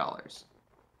is $2.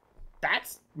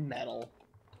 That's metal.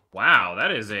 Wow,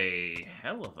 that is a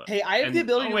hell of a. Hey, I have And- the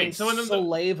ability oh, wait, to so in the-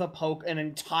 enslave an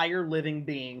entire living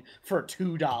being for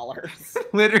 $2.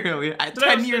 Literally, at So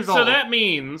 10 years old. So that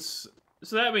means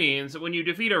that when you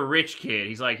defeat a rich kid,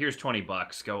 he's like, "Here's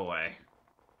 $20, go away."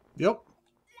 Yep.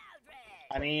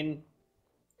 I mean,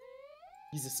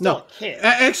 he's still No, a kid.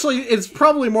 actually, it's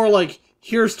probably more like,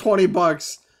 here's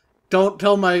 $20. Don't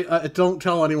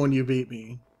tell anyone you beat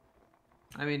me.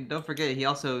 I mean, don't forget, he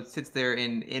also sits there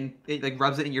and it, like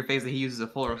rubs it in your face that he uses a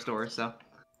full restore, so.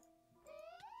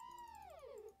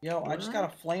 Yo, I just got a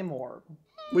flame orb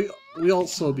We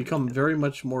also become very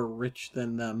much more rich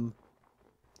than them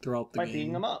throughout the by game.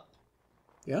 beating them up.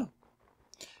 Yeah.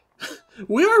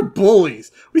 We are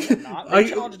bullies. We They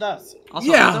challenged us.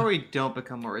 Also, yeah. I know we don't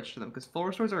become more rich to them because full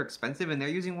restores are expensive, and they're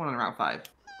using one on Route 5.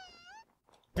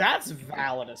 That's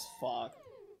valid as fuck.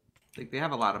 Like they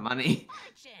have a lot of money.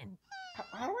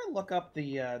 How do I look up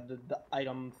the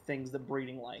item things that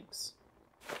breeding likes?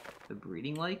 The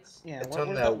breeding likes? Yeah, it's where's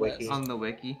on the that wiki. list? On the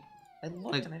wiki. I looked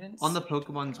Like, and I didn't on the see it.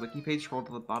 Pokemon's wiki page, scroll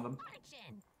to the bottom.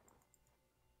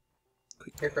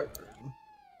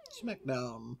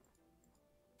 Smackdown.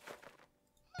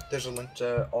 There's a link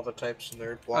to all the types in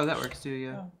their blocks. Oh, that works too,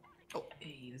 yeah. Oh,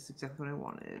 hey, that's exactly what I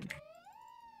wanted.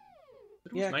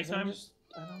 Yeah, nighttime.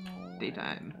 I don't know.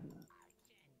 Daytime.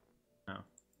 Oh.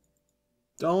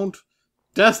 Don't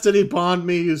Destiny Bond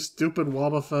me, you stupid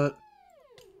Wobbuffet.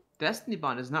 Destiny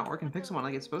Bond does not work in Pixelmon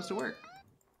like it's supposed to work.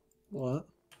 What?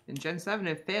 In Gen 7,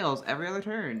 it fails every other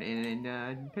turn, and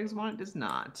in Pixelmon, it does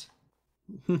not.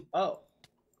 Oh.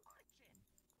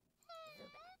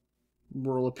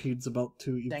 Whirlipede's about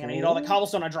to evolve. Dang it, I need all the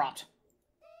cobblestone I dropped.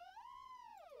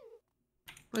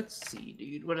 Let's see,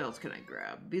 dude. What else can I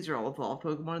grab? These are all evolved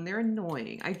Pokemon, and they're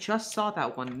annoying. I just saw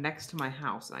that one next to my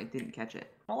house, and I didn't catch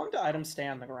it. How long do items stay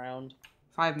on the ground?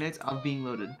 5 minutes of being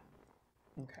loaded.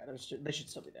 Okay, they should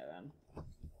still be there then.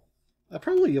 I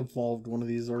probably evolved one of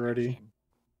these already.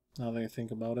 Now that I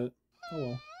think about it. Oh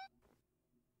well.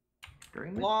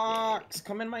 During the Blocks!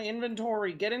 Come in my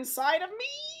inventory! Get inside of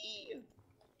me!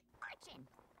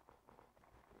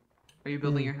 Are you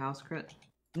building your house, Crit?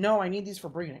 No, I need these for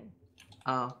breeding.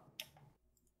 Oh.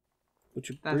 What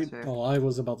you That's breed? fair. Oh, I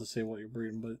was about to say what you're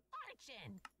breeding, but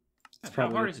it's How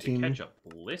probably hard a is it to team. catch a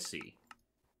Blissey?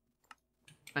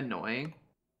 Annoying.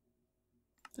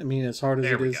 I mean, as hard as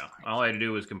There it we is. go. All I had to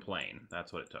do was complain.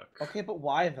 That's what it took. Okay, but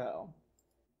why though?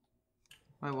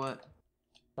 Why what?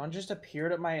 Dawn just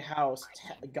appeared at my house,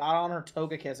 got on her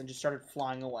Togekiss, and just started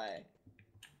flying away.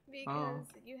 Because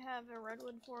you have a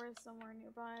redwood forest somewhere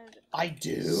nearby. I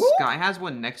do? Sky has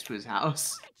one next to his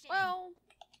house. Well,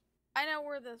 I know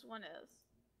where this one is.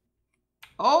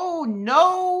 Oh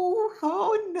no!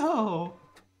 Oh no!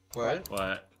 What?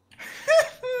 What?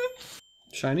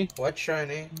 Shiny? What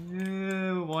shiny?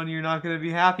 One you're not gonna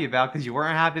be happy about because you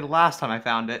weren't happy the last time I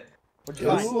found it. What'd you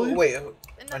find? Ghastly? Wait,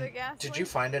 Another gas. did you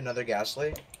find another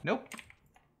Ghastly? Nope.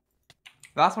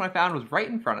 The last one I found was right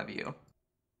in front of you.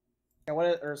 Yeah, what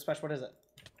is, or Special, what is it?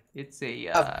 It's a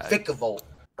A Vikavolt.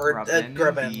 Or a Grubbin,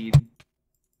 Grubbin. indeed.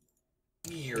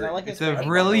 Yeah, I like It's this a guy.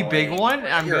 really big one.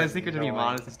 I'm You're gonna think it to be annoying.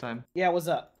 modest this time. Yeah, what's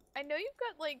up? I know you've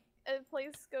got like a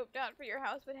place scoped out for your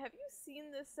house, but have you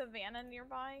seen this savannah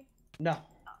nearby? No.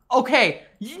 Okay,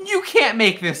 you can't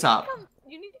make this up.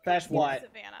 You need to come That's see what? the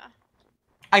savannah.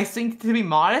 I think to be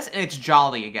modest, and it's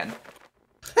jolly again.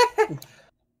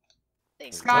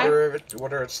 Thank Sky? you.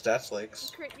 What are its stats like?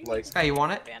 Like, Sky, you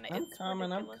want it? Savannah. I'm It's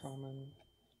coming, I'm ridiculous. coming.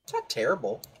 it's not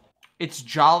terrible. It's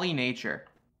jolly nature.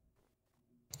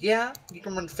 Yeah, you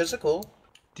can run physical.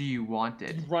 Do you want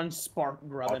it? You run Spark I'll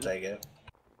Grubbin. take it.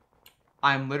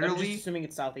 I'm I'm literally just assuming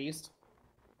it's southeast.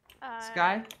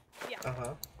 Sky. Yeah.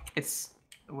 Uh-huh. It's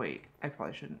wait. I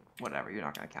probably shouldn't. Whatever. You're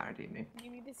not gonna counter me. You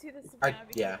need to see the savannah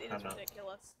because yeah, it I is know.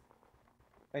 ridiculous.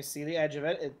 I see the edge of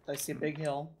it. I see a big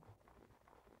hill.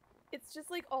 It's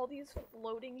just like all these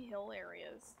floating hill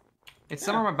areas. It's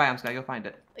somewhere in my biome, Sky. You'll find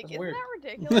it. Like, That's isn't weird. that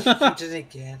ridiculous? He did it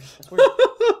again. That's weird.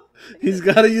 He's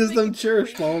got to use them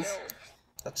cherish balls.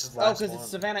 That's his Oh, last because one. it's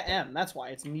Savannah M. That's why.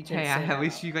 It's mutated Hey, Savannah. at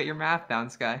least you got your math down,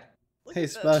 Sky. Look Hey, at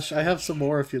this. Splash, I have some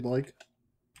more if you'd like.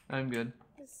 I'm good.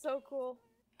 It's so cool.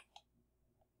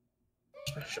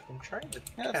 I'm trying to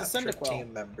Yeah, it's a capture Cyndaquil.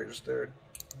 team members. They're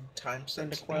time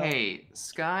sensitive. Well- Hey,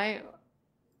 Sky.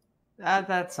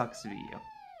 That sucks to be you.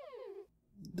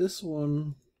 This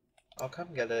one... I'll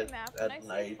come get it Map, when I at say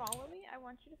night. follow me, I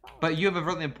want you to follow But me. you have a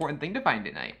really important thing to find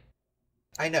at night.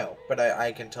 I know, but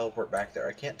I can teleport back there.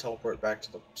 I can't teleport back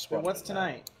to the spot. Wait, what's I'm at.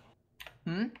 tonight?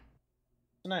 Hmm?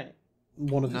 Tonight.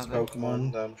 One of his Nothing. One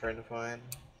Pokemon. that I'm trying to find.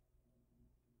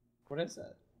 What is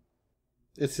it?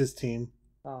 It's his team.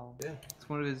 Oh. Yeah, It's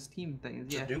one of his team things.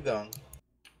 it's Yeah. a Dugong.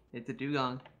 It's a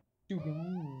Dugong.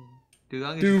 Dugong.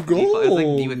 Dugong is Dugong. default. It's like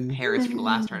me with Paris for the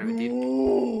last tournament, dude.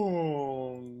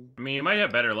 I mean, you might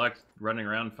have better luck running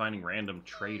around finding random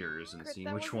traders and Chris, seeing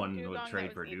that which wasn't one would Dugong, trade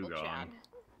that for was Evil Dugong. Chad.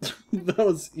 That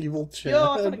was evil Chad.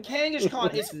 Yo, I found a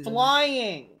Kangaskhan. It's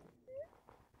flying.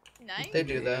 Nice. They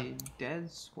do that. A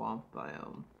dead swamp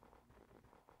biome.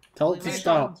 Tell it to Only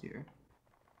stop. here.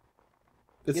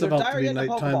 It's Either about die to or be get the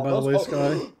nighttime, Pokeball. by the way, Those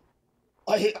Sky.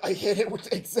 I hit it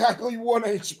with exactly 1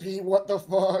 HP. What the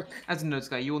fuck? As a note,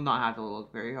 Sky, you will not have to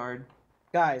look very hard.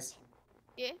 Guys,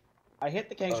 Yeah. I hit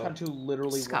the Kangaskhan to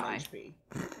literally Sky. 1 HP.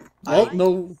 Oh,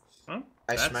 no. Huh?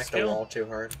 I That's smacked skill. the wall too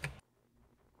hard.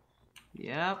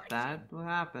 Yep, that will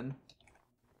happen.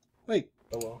 Wait.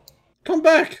 Oh well. Come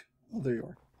back! Oh, there you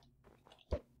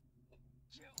are.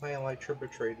 My Elytra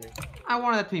betrayed me. I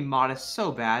wanted that to be modest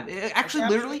so bad. Actually,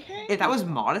 literally, if that was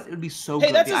modest, it would be so hey,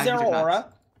 good. Hey, that's a Zero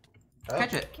Aura. Oh.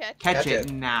 Catch it. Catch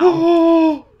it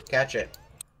now. Catch it.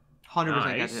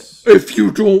 100% catch it. If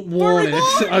you don't want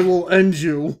it, I will end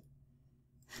you.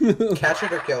 Catch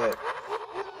it or kill it.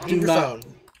 Do your not. phone.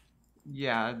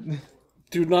 Yeah.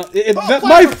 Do not.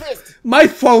 Oh, my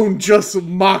phone just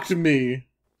mocked me.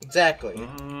 Exactly.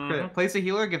 Place a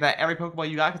healer. Give that every Pokeball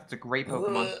you got. 'Cause it's a great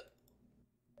Pokemon.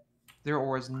 Zero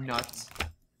Aura's nuts.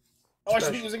 Oh, I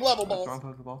should be using level Strong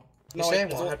balls. Pokeball. You say I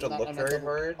won't have to look very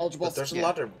hard, but there's a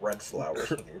lot of red flowers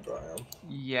in your biome.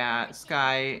 Yeah,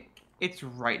 Sky. It's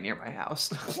right near my house.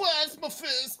 Plasma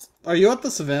fist. Are you at the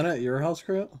savannah at your house,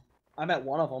 Crit? I'm at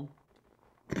one of them.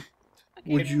 Okay,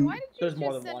 Would you? Why did you There's just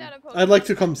more than send one. out a Pokemon I'd like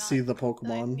to that come not- see the that I didn't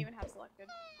Pokemon. even have selected?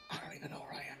 I don't even know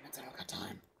where I am. I don't got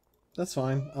time. That's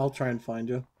fine. I'll try and find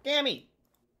you. Gammy.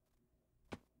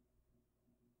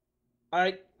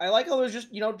 I like how there's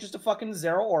just just a fucking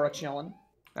Zero Aura chilling.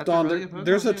 That's Dawn, really good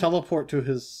there's a Pokemon, teleport to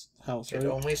his house, right? It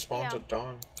only spawns Yeah. at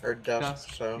dawn or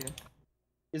dusk, so Yeah.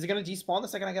 Is it gonna despawn the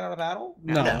second I get out of battle?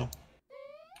 No. No.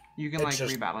 You can It's like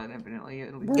just- rebattle it infinitely.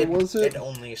 It'll be Where was it? It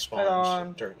only on.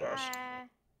 spawns during dusk.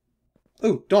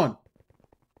 Oh, Dawn.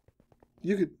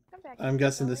 You could. Come back I'm here,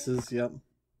 guessing Billy. this is. Yep.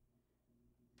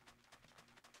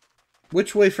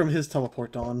 Which way from his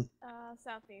teleport, Dawn?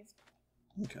 Southeast.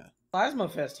 Okay. Plasma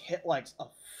Fist hit like a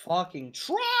fucking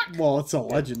truck. Well, it's a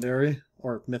legendary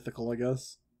or mythical, I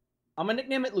guess. I'm gonna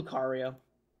nickname it Lucario.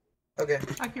 Okay.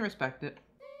 I can respect it.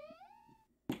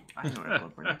 I know what I'm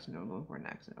going for next. I know what I'm going for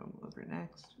next. I know what I'm going for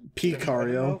next. I don't know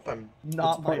Picario. if I'm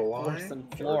Not my Purple force Eye,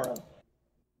 and Flora.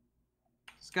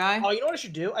 Sky, Oh, you know what I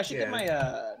should do? I should get Yeah. my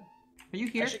are you I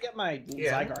here? should get my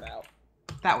Yeah. Zygarde out.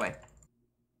 That way.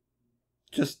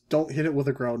 Just don't hit it with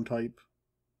a ground type.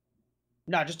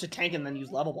 No, just to tank and then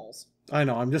use level balls. I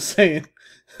know, I'm just saying.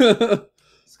 Sky,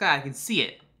 I can see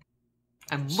it.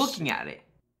 I'm looking at it.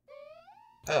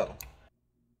 Oh.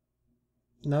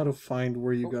 Now to find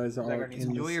where you Oh, guys are Zygarde needs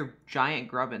in Enjoy this. your giant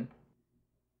grubbin.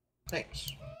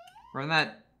 Thanks. Run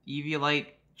that Eviolite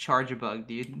Charge-a-Bug,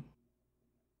 dude.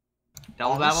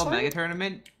 Double Battle Honestly? Mega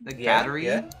Tournament, the Yeah, Battery,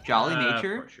 yeah. Jolly Of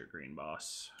Nature. course you're green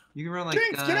boss. You can run like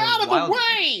Jinx, get out of wild, the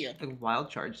way! like wild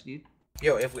charge, dude.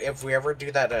 Yo, if we ever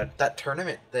do that that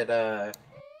tournament that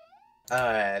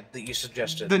you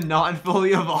suggested. The not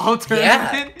fully evolved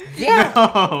tournament. Yeah.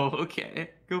 No.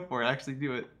 Okay, go for it. Actually,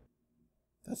 do it.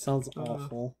 That sounds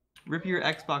awful. Rip your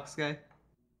Xbox, guy.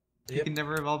 You Yep. can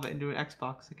never evolve it into an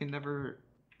Xbox. It can never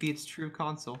be its true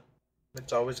console.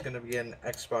 It's always gonna be an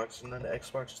Xbox and then an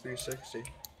Xbox 360.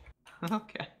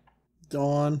 Okay.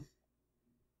 Dawn.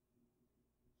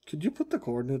 Could you put the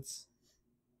coordinates?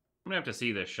 I'm gonna have to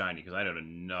see this shiny because I do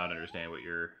not understand what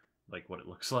you're what it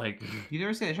looks like. You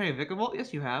never seen a shiny Vikavolt?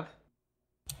 Yes, you have.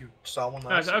 You saw one Oh,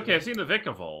 last okay, I've seen the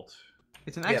Vikavolt.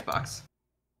 It's an Yeah. Xbox.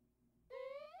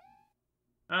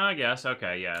 I guess.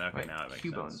 Okay, yeah. Okay, Right, now it makes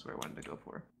Cubone sense. is where I wanted to go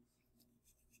for.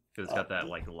 Because it's got that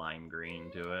lime green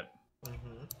to it.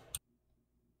 Mm-hmm.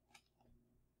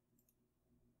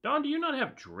 Don, do you not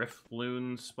have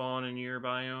Driftloon spawn in your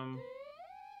biome?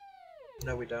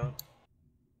 No, we don't.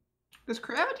 Does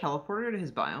Crit have a teleporter to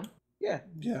his biome? Yeah,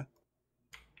 Yeah.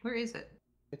 Where is it?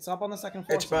 it's up on the second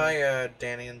floor. It's by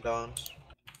Danny and Don's.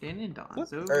 Danny and Don's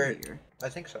What? over Or- here. I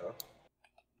think so.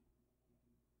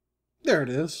 There it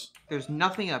is. There's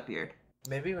nothing up here.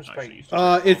 Maybe it was Actually, by. used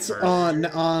to It's First.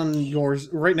 on yours,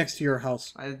 right next to your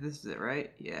house. This is it,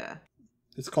 right? Yeah.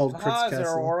 It's called Crit's Ah, Zero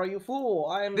Castle. Aura, you fool!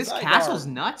 I am This Zygarde. castle's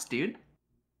nuts, dude.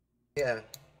 Yeah.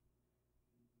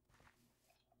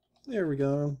 There we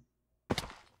go.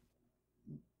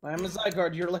 I am a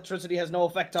Zygarde. Your electricity has no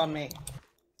effect on me.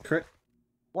 Crit.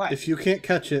 What? If you can't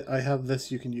catch it, I have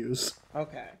this you can use.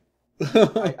 Okay.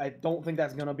 I don't think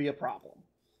that's gonna be a problem.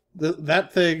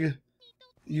 That thing,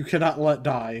 you cannot let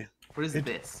die. What is It-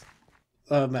 this?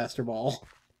 Master Ball.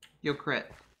 Yo, Crit.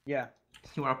 Yeah.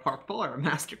 You want a Park Ball or a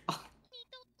Master Ball?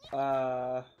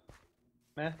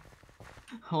 Meh.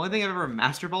 The only thing I've ever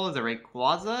Master Ball is a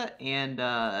Rayquaza and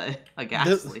a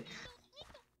Ghastly.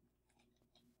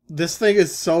 This thing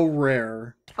is so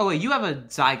rare. Oh wait, you have a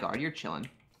Zygarde. You're chilling.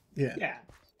 Yeah. Yeah.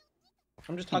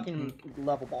 I'm just talking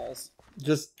level balls.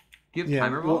 Just Do you have Yeah,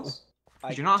 timer well- balls?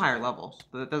 Because you're not higher level.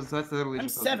 That's literally I'm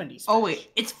just Pokemon. 70. Oh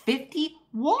wait, it's 50?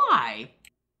 Why?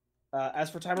 As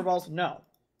for timer balls, no.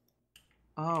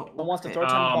 Oh, If someone wants to okay. throw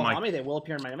timer Oh balls my- on me, they will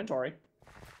appear in my inventory.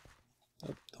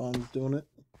 Tom's doing it.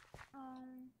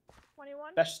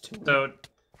 21? That's just too. So,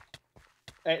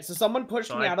 Alright, so someone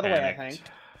pushed me out of the way, I panicked.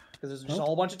 think. Because there's just a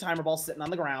whole bunch of timer balls sitting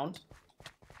on the ground.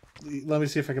 Let me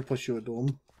see if I can push you into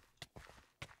them.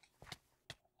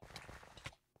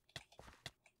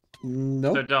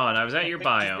 Nope. So, Dawn, I was at your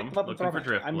biome looking for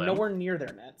Drift I'm nowhere near there,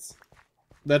 Nitz.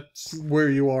 That's where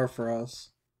you are for us.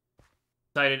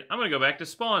 Decided, I'm going to go back to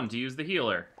spawn to use the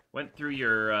healer. Went through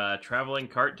your traveling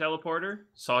cart teleporter,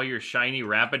 saw your shiny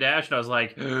Rapidash, and I was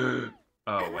like, oh,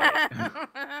 wait.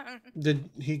 Did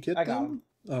he get I got them?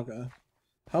 Okay.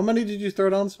 How many did you throw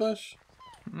down, Spesh?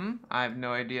 I have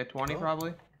no idea. 20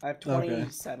 probably? I have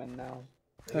 27 now.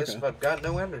 I guess if I've got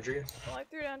no energy. Well, I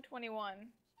threw down 21.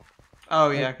 Oh,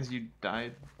 yeah, because you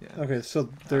died. Yeah. Okay, so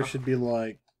there should be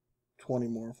like 20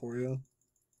 more for you.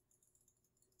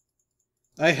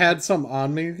 I had some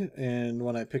on me, and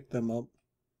when I picked them up...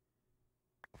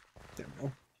 There we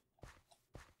go.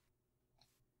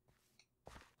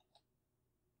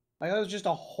 Like, that was just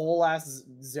a whole ass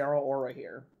zero aura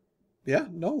here. Yeah,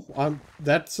 no,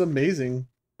 that's amazing.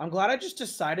 I'm glad I just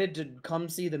decided to come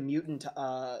see the mutant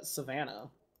Savannah.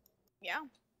 Yeah.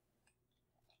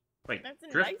 Wait, That's a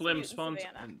Drift nice Blim mutant spawns.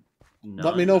 Savannah.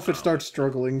 Let me know if it starts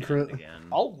struggling, Crit. Again.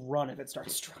 I'll run if it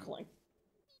starts struggling.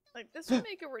 Like, this would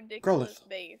make a ridiculous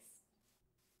base.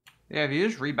 Yeah, if you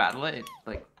just rebattle it,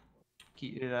 like,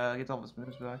 it gets all of its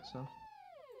moves back, so.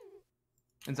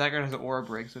 And Zygarde has an aura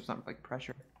break, so it's not like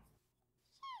pressure.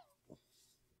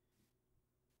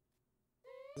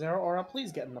 Zero aura,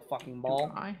 please get in the fucking ball.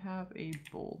 Do I have a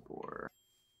Bulbor?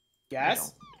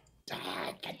 Yes?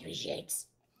 Ah, got 3 shakes.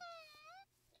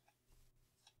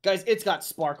 Guys, it's got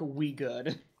Spark we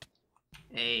good.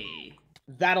 Hey.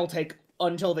 That'll take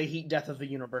until the heat death of the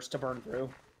universe to burn through.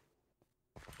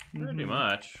 Pretty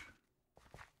much.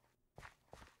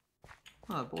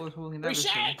 Oh, Bulbor's holding 3 that.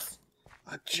 shakes!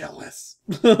 I'm jealous.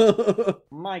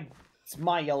 It's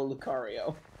my yellow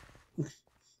Lucario.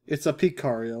 It's a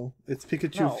Picario. It's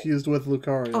Pikachu fused with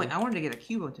Lucario. Oh, wait, I wanted to get a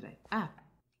Cubone today. Ah.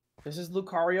 This is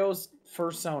Lucario's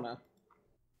fursona.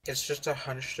 It's just a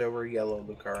hunched over yellow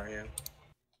Lucario.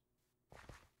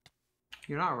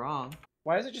 You're not wrong.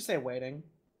 Why does it just say waiting?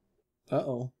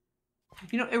 Uh-oh.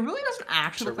 You know, it really doesn't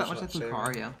actually look that much Server's like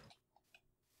not Lucario.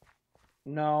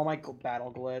 No, my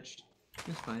battle glitched.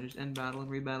 It's fine, just end battle and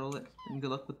rebattle it. And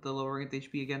good luck with the lowering of the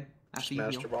HP again. After you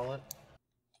Master heal. Ball it.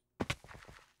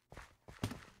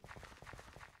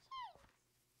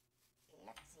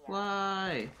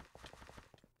 Why?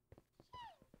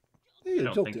 Hey, I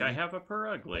don't think I have a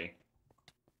Perugly.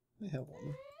 I have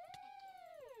one.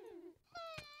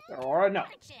 Or no.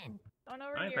 Don't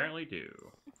over I here. apparently do.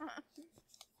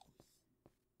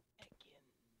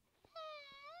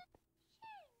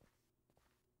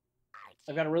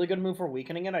 I've got a really good move for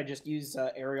weakening it. I just use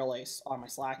Aerial Ace on my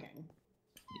slacking.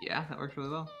 Yeah, that works really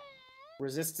well.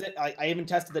 Resists it. I even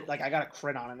tested it. Like, I got a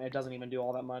crit on it, and it doesn't even do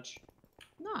all that much.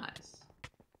 Nice.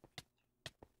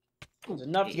 It's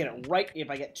enough to get it right. If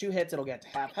I get 2 hits, it'll get to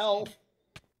half health.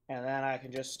 And then I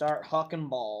can just start hucking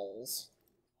balls.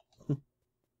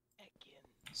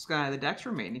 Sky, the Dex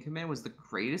remaining command was the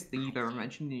greatest thing you've ever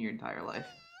mentioned in your entire life.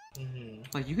 Mm-hmm.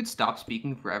 Like, you could stop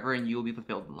speaking forever and you will be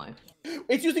fulfilled in life.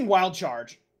 It's using Wild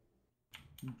Charge.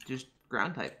 Just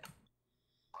ground type.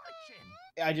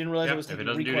 I didn't realize it was If it taking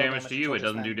doesn't do recoil damage to you, it until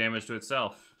doesn't just do then. damage to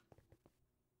itself.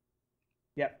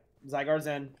 Yep. Zygarde's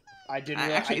in. I didn't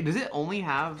realize. Actually, does it only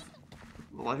have...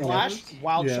 Flash,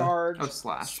 Wild Yeah. Charge, Oh,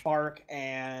 Slash. Spark,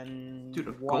 and Dude,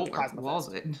 a one Golurk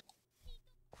walls it.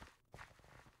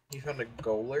 You found a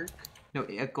Golurk? No,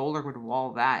 a Golurk would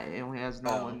wall that. It only has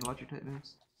normal and electric type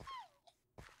moves.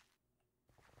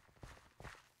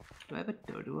 Do I have a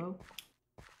Doduo?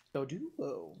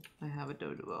 Doduo. I have a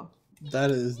Doduo.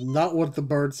 That is not what the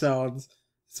bird sounds.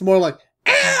 It's more like...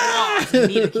 Ah!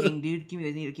 Need a king, dude. Give me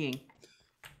the Need a King.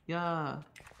 Yeah.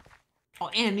 Oh,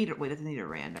 and Need a... Wait, that's a Need a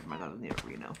Rand. Never mind, that was Need a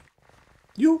Reno.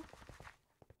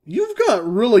 You've got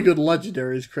really good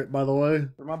legendaries, Crit, by the way.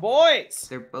 For my boys!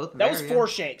 They're both That rare, was 4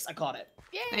 shakes. I caught it.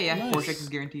 Yay! Hey, yeah, Nice. 4 shakes is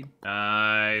guaranteed.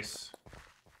 Nice.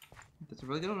 That's a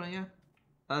really good one, yeah.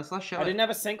 Slash show I it. didn't have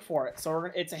a sync for it, so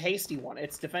it's a hasty one.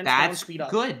 It's defense down, That's speed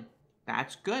up. good.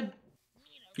 That's good.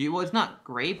 Well, it's not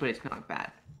great, but it's not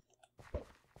bad.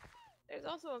 There's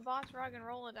also a boss Rock and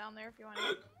Rolla down there if you want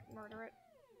to murder it.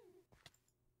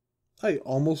 I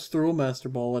almost threw a Master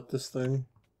Ball at this thing.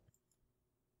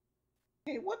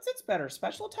 Hey, what's its better,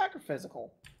 special attack or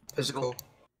physical? Physical.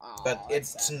 Oh, But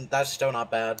that's sad. that's still not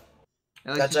bad.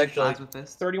 At least That's you can actually- flies with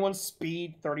this. 31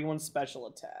 speed, 31 special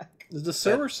attack. Is the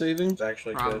server saving? It's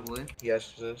actually Probably. good.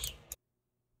 Yes, it is.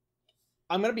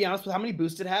 I'm gonna be honest with how many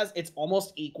boosts it has. It's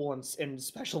almost equal in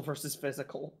special versus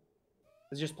physical.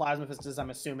 It's just Plasma Fist, I'm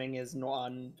assuming, is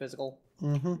non-physical.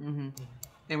 Mm-hmm. Mm-hmm.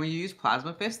 And when you use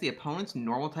Plasma Fist, the opponent's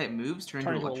normal type moves turn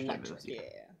into electric type moves. Yeah.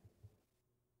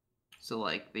 So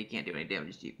like they can't do any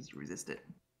damage to you because you resist it.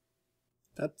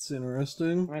 That's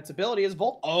interesting. Its ability is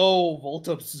Volt. Oh, Volt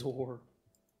Absorb.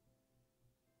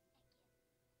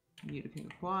 Nidoking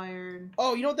acquired.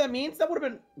 Oh, you know what that means? That would have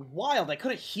been wild. I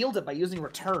could have healed it by using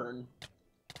Return.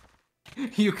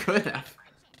 You could have.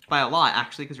 By a lot,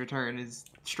 actually, because Return is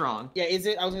strong. Yeah, is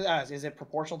it? I was gonna ask, is it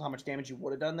proportional to how much damage you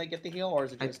would have done to get the heal, or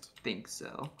is it just? I think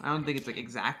so. I don't think it's like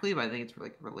exactly, but I think it's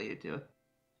like related to it.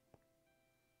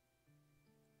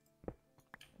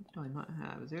 What do I not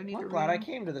have? Is there any? I'm glad I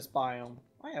came to this biome.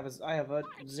 I have a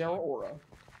Zero Aura.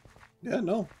 Yeah,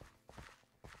 no.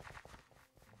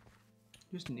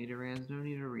 Just Nidorans, no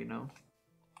Nidorino.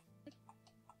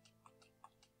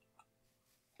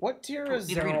 What tier is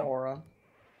Zero Aura?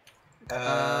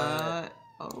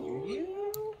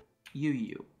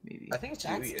 UU, maybe. I think it's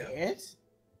That's UU. it?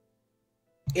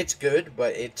 It's good,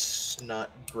 but it's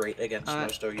not great against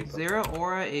most OU Pokemon. Zero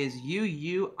Aura is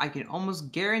UU. I can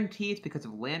almost guarantee it's because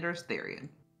of Landorus Therian.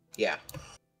 Yeah.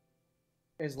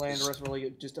 Is Landorus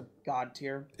really just a god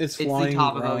tier? It's the flying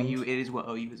top around. of OU. It is what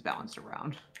OU is balanced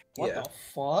around. What the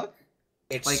fuck?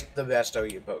 It's like, the best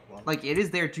OU Pokemon. Like, it is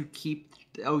there to keep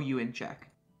the OU in check.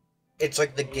 It's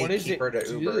like the gatekeeper to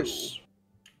Ubers.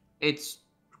 It's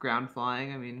ground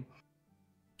flying, I mean...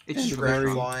 It's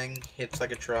ground flying, hits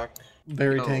like a truck.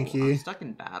 Very tanky. I'm stuck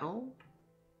in battle?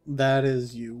 That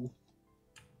is you.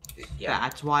 Yeah.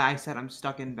 That's why I said I'm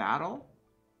stuck in battle?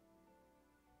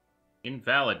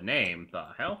 Invalid name, the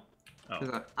hell?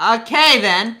 Oh. Okay,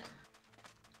 then!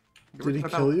 Did he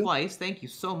kill you? Twice. Thank you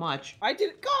so much. I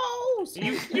didn't go!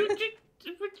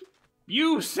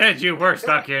 You said you were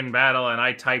stuck in battle, and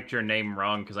I typed your name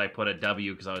wrong because I put a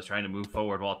W because I was trying to move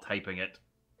forward while typing it.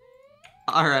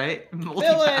 Alright.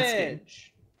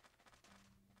 Village!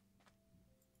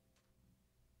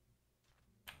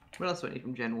 What else do I need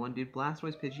from Gen 1, dude?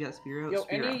 Blastoise, Pidgeot, Spearow, Yo,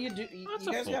 Spearow. any of you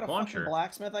guys got a fucking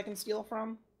blacksmith I can steal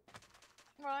from?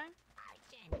 Why?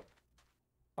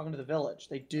 Welcome to the village.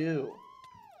 They do.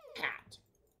 Hat.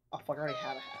 Oh fuck, I already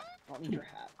had a hat. I don't need your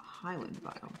hat. Highland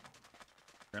biome.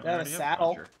 They have a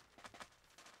saddle.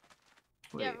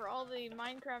 Yeah, for all the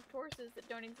Minecraft horses that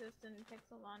don't exist in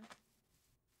Pixelmon.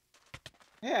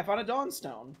 Hey, I found a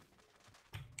Dawnstone.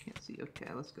 Can't see. Okay,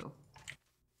 let's go.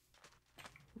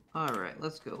 Alright,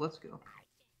 let's go, let's go.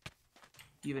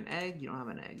 Do you have an egg? You don't have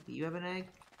an egg. Do you have an egg?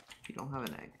 You don't have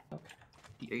an egg. Okay.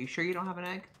 Are you sure you don't have an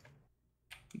egg?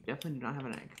 You definitely do not have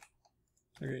an egg.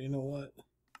 Okay, you know what?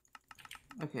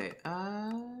 Okay,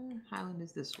 Highland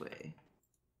is this way.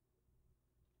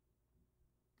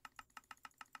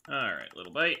 Alright,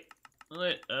 little bite.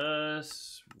 Let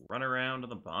us run around to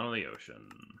the bottom of the ocean.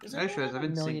 I've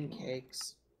been a million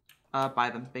cakes. Buy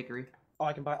them, bakery. Oh,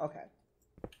 I can buy. Okay.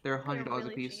 They're $100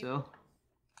 really a piece, so.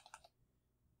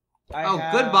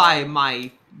 Goodbye,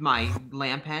 my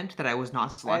Lampent that I was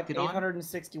not selected on. I have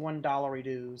 $861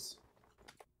 dues.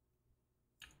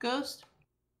 Ghost.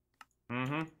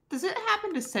 Mm-hmm. Does it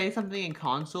happen to say something in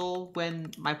console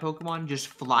when my Pokemon just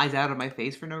flies out of my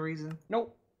face for no reason?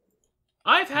 Nope.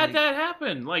 I've had that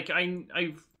happen. Like I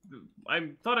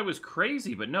thought I was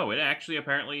crazy, but no, it actually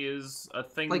apparently is a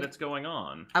thing that's going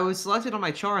on. I was selected on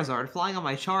my Charizard, flying on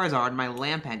my Charizard, and my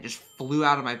Lampent just flew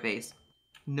out of my face.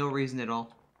 No reason at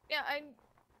all. Yeah,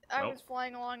 I was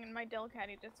flying along and my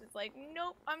Delcatty just was like,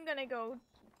 nope, I'm gonna go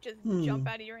just jump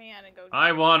out of your hand and go.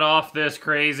 I want off this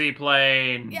crazy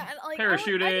plane. Yeah, and like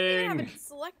parachuting. I didn't even have it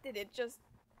selected, it just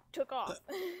took off.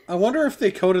 I wonder if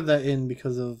they coded that in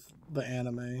because of the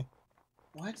anime.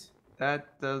 What?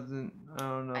 That doesn't. I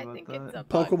don't know I about think that. it's a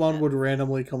Pokemon bug, would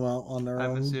randomly come out on their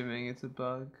own. I'm assuming it's a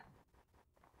bug.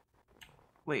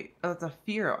 Wait, it's a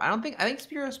Spearow. I think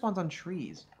Spearow spawns on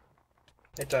trees.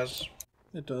 It does.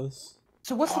 It does.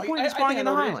 So what's the point of spawning in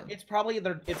the island? It's probably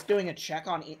it's doing a check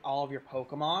on all of your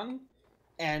Pokemon,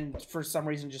 and for some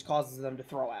reason just causes them to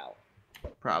throw out.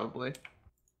 Probably.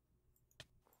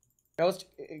 Ghost,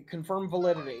 confirm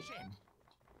validity.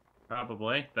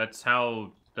 Probably. That's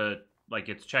how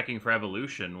it's checking for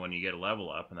evolution when you get a level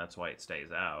up, and that's why it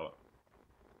stays out.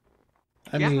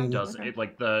 I mean, it doesn't. It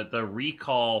the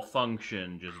recall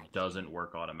function just doesn't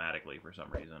work automatically for some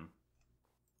reason.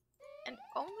 And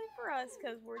only for us,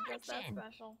 because we're just that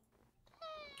special.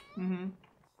 Mm-hmm.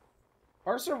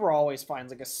 Our server always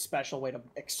finds like a special way to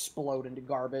explode into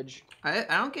garbage. I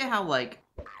don't get how I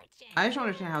just don't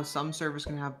understand how some servers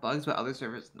can have bugs but other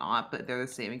servers not, but they're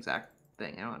the same exact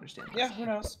thing. I don't understand that. Yeah, who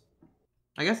knows?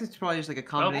 I guess it's probably just like a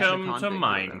combination Welcome of to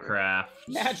Minecraft.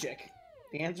 Magic.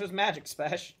 The answer is magic,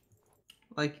 Spesh.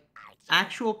 Like,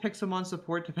 actual Pixelmon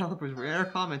support developers were in our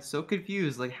comments so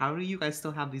confused, like, how do you guys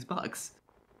still have these bugs?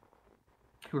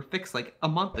 were fixed like a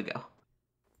month ago.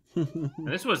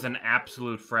 This was an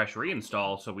absolute fresh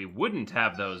reinstall, so we wouldn't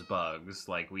have those bugs.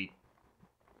 Like, we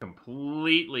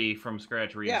completely from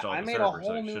scratch reinstalled the server,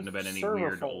 so it shouldn't have been any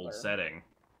weird old setting.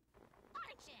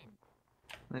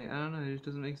 Like, I don't know, it just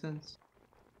doesn't make sense.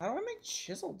 How do I make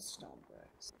chiseled stone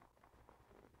bricks?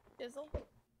 Chisel?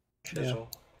 Chisel.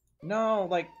 No,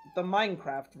 like the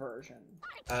Minecraft version.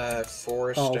 4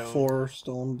 stone. Oh, 4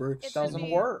 stone bricks. It doesn't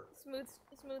work. Smooth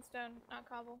stone, not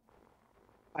cobble.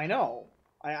 I know.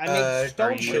 I made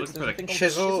stone bricks. For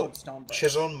the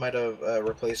Chisel might have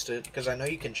replaced it, because I know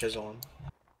you can chisel them.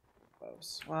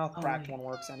 Well, cracked one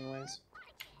works anyways.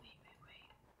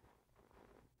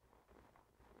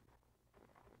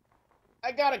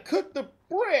 I gotta cook the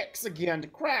bricks again to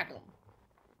crack them.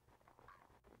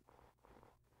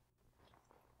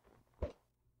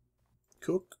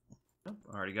 Cook. Oh,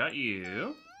 already got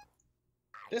you.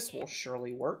 This will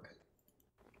surely work.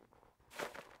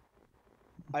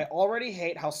 I already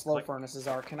hate how slow furnaces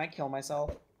are. Can I kill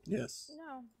myself? Yes.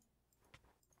 No.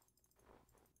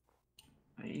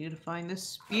 I need to find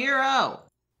this Spearow!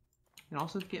 And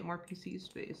also get more PC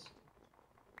space.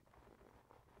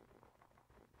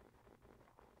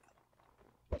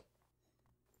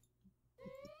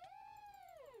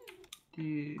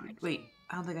 Dude, wait.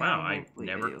 I don't think I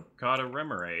never caught a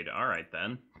Remoraid. Alright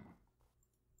then.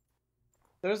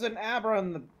 There's an Abra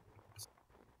in the...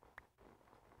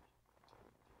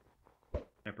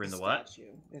 Abra in the what?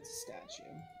 Statue. It's a statue.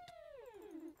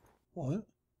 What?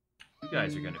 You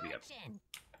guys are going to be a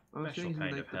special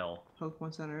kind of hell.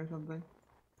 Pokemon Center or something?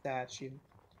 Statue.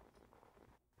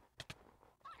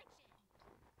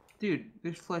 Dude,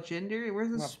 there's Fletch Ender? Where's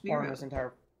the Spearow? I'm this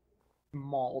entire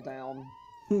mall down.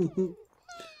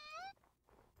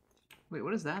 Wait,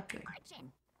 what is that thing?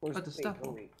 Where's the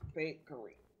stuffle?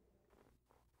 Bakery.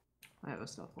 I have a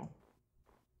stuffle.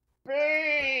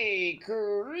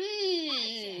 Bakery!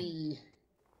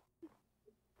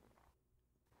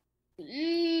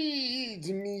 Eat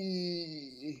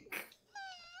me!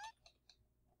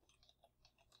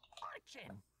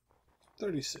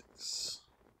 36.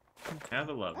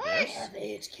 Gotta love this. I have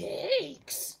 8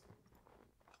 cakes!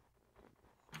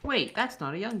 Wait, that's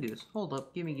not a young goose. Hold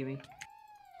up, gimme. The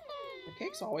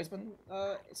cake's always been,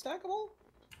 stackable?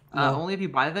 No. Only if you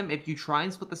buy them. If you try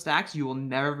and split the stacks, you will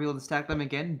never be able to stack them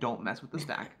again. Don't mess with the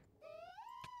stack.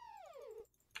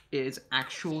 It is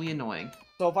actually annoying.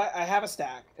 So if I have a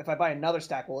stack, if I buy another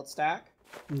stack, will it stack?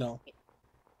 No.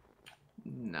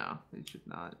 No, it should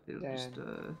not. It'll just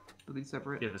be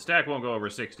separate. Yeah, the stack won't go over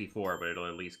 64, but it'll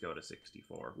at least go to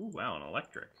 64. Ooh, wow, an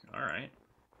electric. Alright.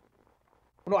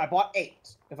 No, I bought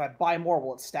 8. If I buy more,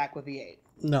 will it stack with the 8?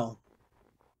 No.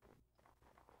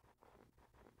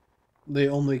 They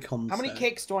only come. How many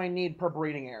cakes do I need per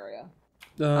breeding area?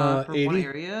 For 80? one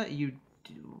area, you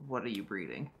do. What are you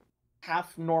breeding?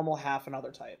 Half normal, half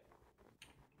another type.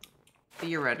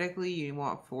 Theoretically, you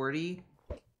want 40.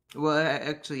 Well,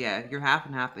 actually, yeah, if you're half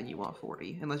and half, then you want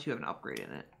 40, unless you have an upgrade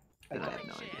in it. Then I have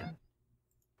no idea.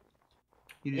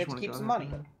 You just want to keep some money.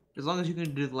 As long as you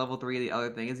can do the level 3 of the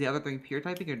other thing. Is the other thing pure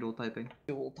typing or dual typing?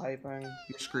 Dual typing.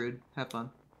 You're screwed. Have fun.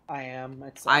 I am.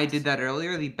 I did that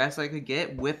earlier. The best I could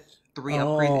get with 3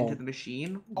 upgrades into the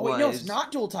machine was... Oh, wait, no, it's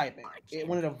not dual typing.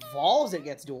 When it evolves, it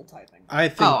gets dual typing. I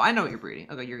think... Oh, I know what you're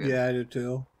breeding. Okay, you're good. Yeah, I do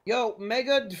too. Yo,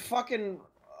 Mega fucking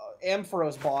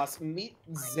Ampharos boss, meet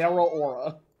Zero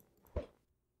Aura.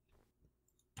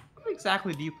 What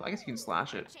exactly do you... I guess you can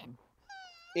slash it.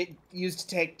 It used to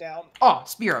take down... Oh,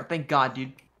 Spearow. Thank God,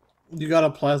 dude. You gotta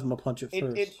plasma punch it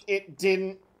first. It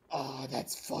didn't... Oh,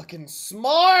 that's fucking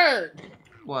smart!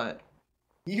 What?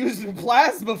 Use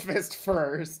Plasma Fist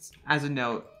first. As a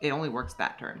note, it only works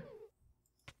that turn.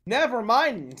 Never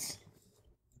mind.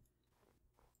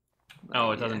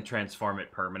 Oh, it doesn't transform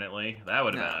it permanently? That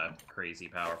would have been a crazy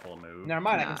powerful move. Never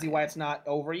mind, I can see why it's not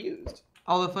overused.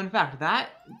 Although, fun fact, that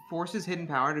forces hidden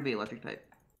power to be electric type.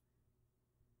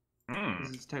 This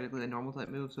is technically a normal type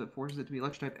move, so it forces it to be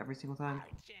electric type every single time.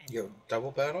 Yo,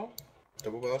 double battle?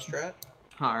 Double battle strat?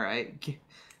 Alright.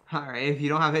 Alright, if you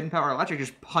don't have hidden power electric,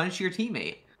 just punch your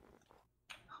teammate.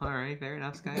 Alright, fair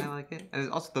enough, Sky, I like it. And there's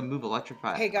also the move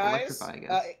Electrify. Hey guys, Electrify, I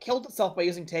guess. it killed itself by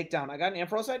using Takedown. I got an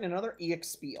Ampharosite and another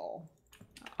EXP all.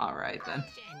 Alright then.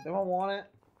 Anyone want it?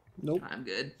 Nope. I'm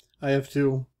good. I have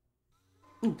 2.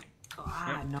 Ooh.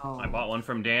 Ah, no. I bought one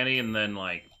from Danny, and then,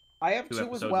 like, I have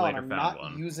 2 as well, and I'm not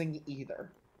one. using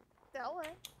either. Sell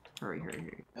it. Hurry.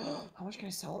 How much can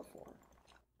I sell it for?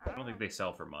 I don't think they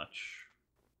sell for much.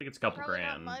 I think it's a couple Probably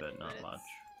grand, not much, but not but much.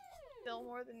 Still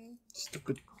more than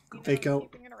Stupid fake out.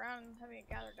 keeping it around and having it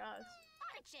gather dust.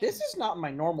 This is not my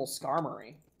normal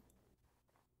Skarmory.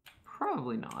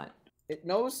 Probably not. It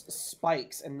knows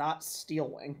spikes and not steel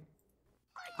wing.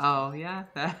 Oh, yeah,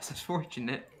 that's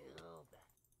unfortunate.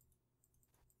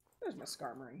 There's my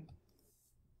Skarmory.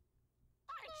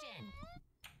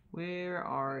 Where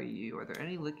are you? Are there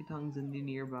any Lickitungs in the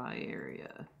nearby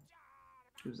area?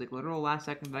 It was like literal last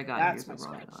second that I got That's here. my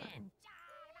Skarmory.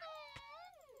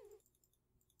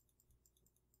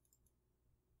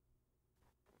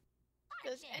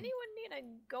 Does anyone need a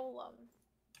golem?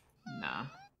 Nah.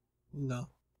 No.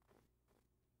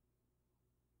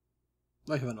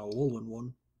 I have an Alolan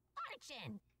one.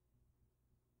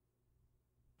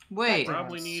 Wait.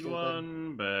 Probably need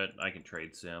one, but I can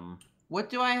trade sim. What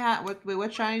do I have?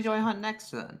 What shiny do I hunt next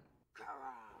then?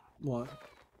 What?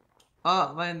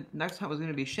 My next hunt was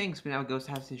gonna be Shinx, but now Ghost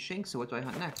has his Shinx, so what do I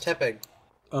hunt next? Tepig.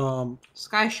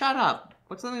 Sky, shut up!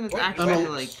 What's something that's actually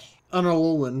like... An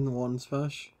Alolan one,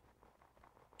 Special.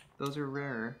 Those are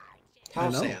rare.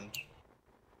 Sand.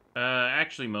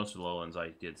 Actually, most of the Lowlands I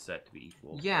did set to be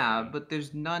equal. Yeah, but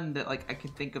there's none that like I can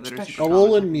think of that are super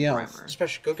Alolan Meowth.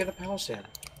 Special, go get a Palisand.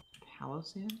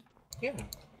 Palisand? Yeah.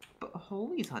 But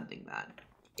Holy's hunting that.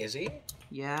 Is he?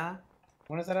 Yeah.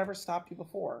 When has that ever stopped you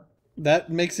before? That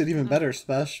makes it even better,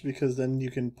 Spesh, because then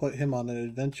you can put him on an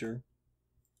adventure.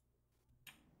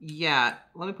 Yeah,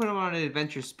 let me put him on an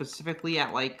adventure specifically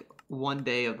at like one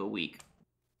day of the week.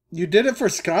 You did it for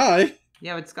Sky.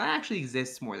 Yeah, but Sky actually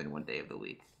exists more than one day of the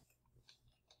week.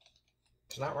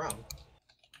 It's not wrong.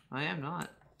 I am not.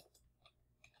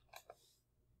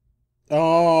 Oh.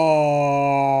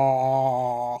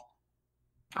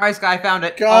 Alright, Sky, found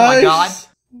it. Guys. Oh my god.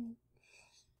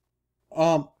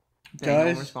 Guys. No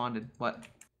one responded. What?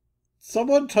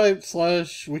 Someone type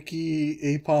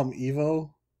 /wiki apom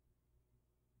evo.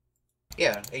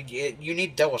 Yeah, you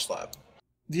need Double Slap.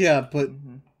 Yeah, but...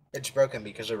 It's broken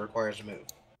because it requires a move.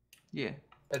 Yeah.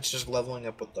 It's just leveling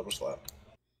up with Double Slap.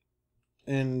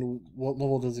 And what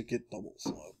level does it get Double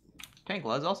Slap?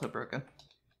 Tankla is also broken.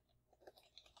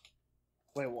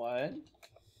 Wait, what?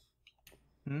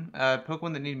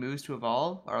 Pokemon that need moves to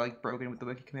evolve are like broken with the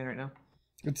wiki command right now.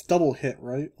 It's double hit,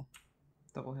 right?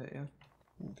 Double hit, yeah.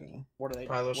 Okay. What are they?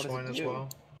 Piloswine as well.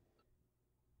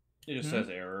 It just says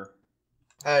error.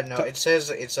 No, it says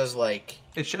like...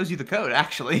 It shows you the code,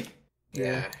 actually.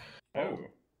 Yeah. Oh.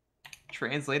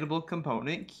 Translatable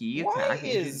component, key, Why attack,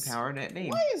 engine, is- power, net, name.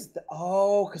 Why is the...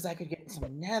 Oh, because I could get some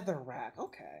netherrack.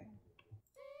 Okay.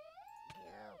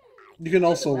 You can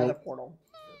also... Nether portal.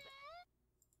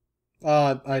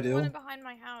 I One do. behind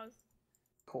my house.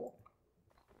 Cool.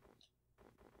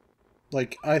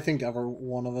 Like, I think every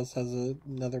one of us has a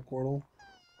nether portal.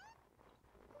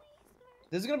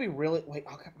 This is gonna be really... Wait,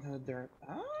 okay. No, they're...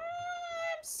 I'm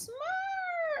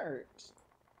smart!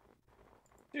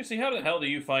 Seriously, how the hell do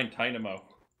you find Dynamo?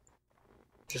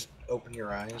 Just open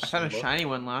your eyes. I found a and look. shiny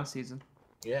one last season.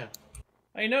 Yeah.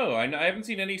 I know, I haven't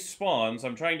seen any spawns.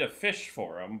 I'm trying to fish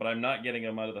for them, but I'm not getting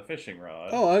them out of the fishing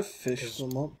rod. Oh, I've fished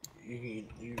them up. You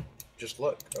just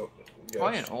look. Oh,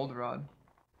 Probably an old rod.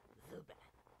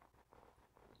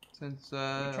 Since,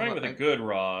 I'm trying with a good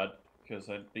rod, because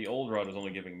the old rod was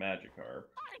only giving Magikarp.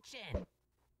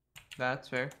 That's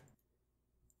fair.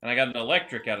 And I got an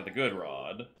electric out of the good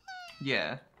rod.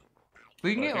 Yeah.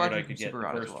 We can So get I electric could from get Super the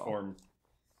Rod as first well. form.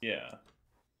 Yeah.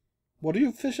 What are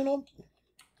you fishing up?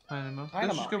 Dynamo. Dynamo.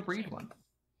 Let's just go breed one.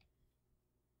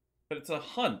 But it's a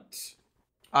hunt.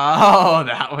 Oh,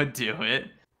 that would do it.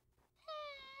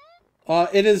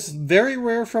 It is very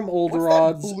rare from old What's that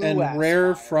rods blue and ass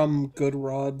rare fire? from good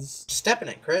rods. Step in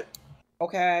it, crit.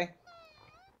 Okay.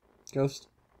 Ghost.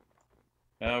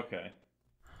 Okay.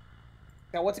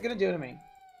 Now, what's it gonna do to me?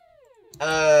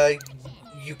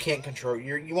 You can't control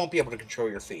you won't be able to control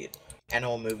your feet, and it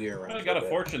will move you around. I got a bit.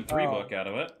 Fortune 3 Oh. book out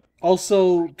of it.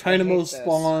 Also, hate Dynamo this.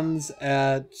 spawns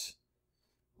at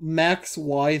max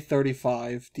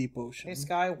Y35 deep ocean. Hey,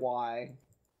 Sky, why?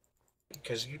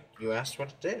 Because you asked what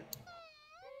it did.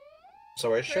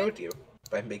 So I showed you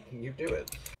by making you do it.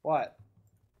 What?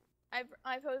 I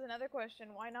pose another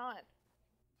question. Why not?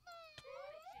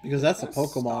 Because that's a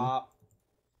Pokemon. Stop.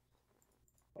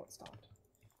 Oh, it stopped.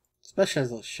 Especially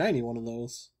has a shiny one of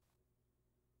those.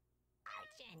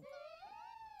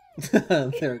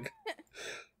 There we go.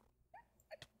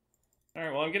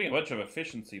 Alright, well, I'm getting a bunch of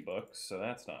efficiency books, so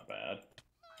that's not bad.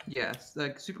 Yes,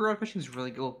 like Super Rod fishing is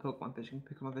really good. Pokemon fishing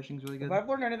is really If good. I've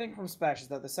learned anything from Spesh, is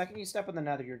that the second you step in the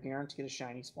nether, you're guaranteed a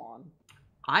shiny spawn.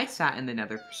 I sat in the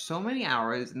nether for so many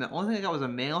hours, and the only thing I got was a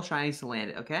male shiny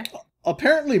Salandit, okay?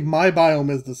 Apparently, my biome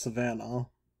is the savannah.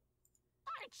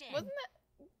 Wasn't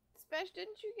that... Spesh,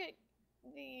 didn't you get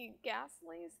the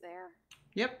Ghastlies there?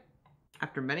 Yep.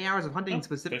 After many hours of hunting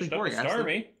specifically Fished up for a Ghastly.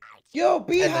 Starmie. Yo, And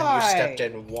then you Beehive! stepped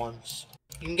in once.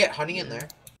 You can get honey in there.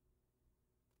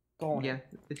 Yeah,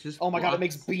 it's just. Oh my god, it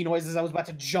makes bee noises. I was about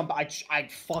to jump. I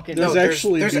fucking. There's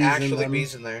actually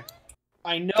bees in there.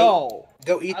 I know.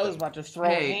 Go eat them. I was about to throw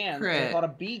hands. I thought a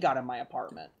bee got in my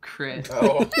apartment. Crit.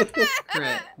 Oh.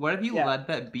 Crit. What if you led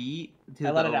that bee to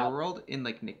the overworld and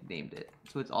like nicknamed it,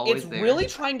 so it's always there? It's really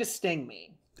trying to sting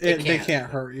me. They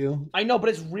can't hurt you. I know, but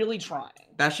it's really trying.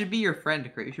 That should be your friend,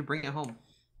 Crit. You should bring it home.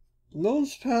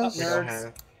 Those pests.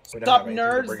 Stop,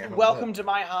 nerds. Welcome to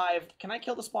my hive. Can I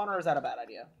kill the spawner, or is that a bad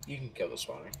idea? You can kill the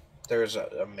spawner. There's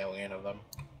a million of them.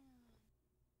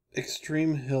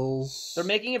 Extreme hills. They're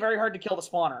making it very hard to kill the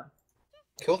spawner.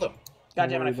 Kill them. God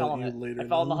damn it, I fell in it. I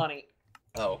fell in the honey.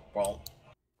 Oh, well.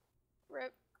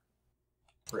 Rip.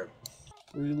 Rip.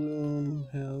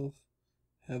 Reloom,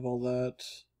 have all that.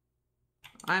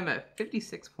 I'm at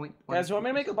 56.1. Guys, do you want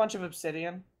me to make a bunch of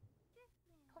obsidian?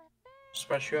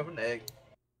 Especially you have an egg.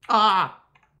 Ah!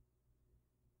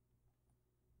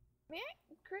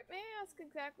 May I ask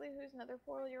exactly whose nether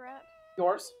portal you're at?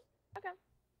 Yours. Okay.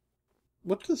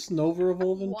 What does Nova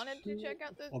evolve into? I wanted to check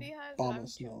out those beehives, but I'm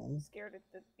too scared of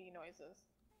the bee noises.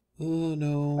 Oh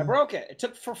no. I broke it. It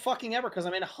took for fucking ever because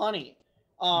I'm in honey.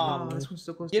 This one's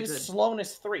still close Gives to good.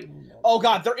 slowness 3. Oh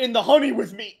god, they're in the honey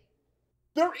with me!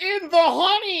 They're in the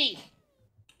honey!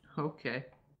 Okay.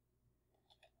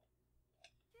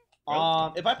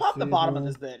 If I pop the bottom of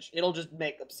this bitch, it'll just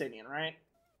make obsidian, right?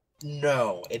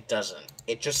 No, it doesn't.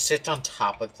 It just sits on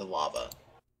top of the lava.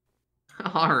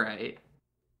 Alright.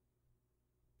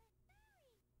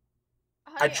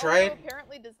 I tried.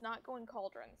 Apparently, does not go in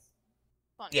cauldrons.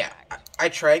 Fun fact. I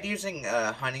tried using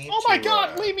honey. Oh my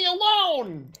god, leave me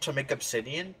alone! To make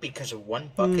obsidian, because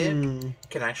one bucket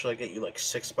can actually get you like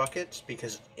 6 buckets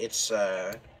because it's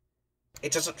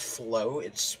it doesn't flow,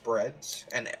 it spreads,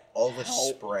 and all the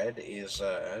spread is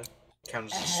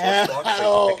counts as a slug block,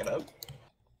 so you can pick it up.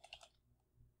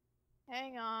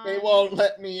 Hang on. They won't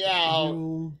let me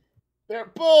out.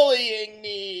 They're bullying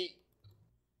me.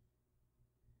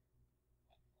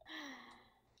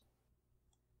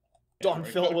 Don't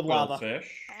fill it with lava.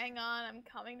 Hang on, I'm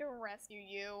coming to rescue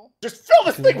you. Just fill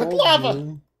this thing with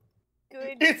lava!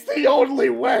 Good. It's the only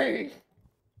way!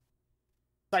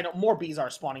 I know more bees are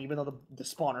spawning, even though the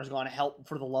spawner's gone. Help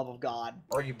for the love of God.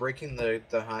 Are you breaking the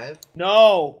hive?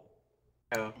 No!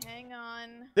 Oh. Hang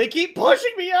on. They keep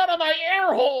pushing me out of my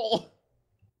air hole!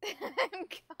 I'm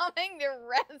coming to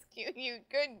rescue you,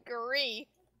 good grief.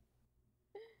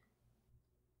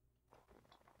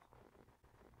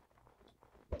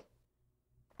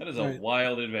 That is a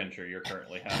wild adventure you're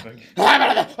currently having. I'm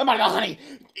out of the honey!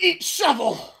 Eat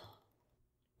shovel!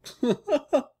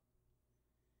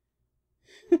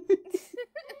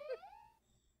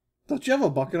 Don't you have a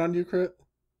bucket on you, Crit?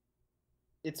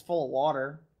 It's full of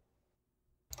water.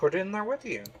 Put it in there with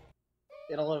you.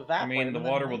 It'll evaporate. I mean, the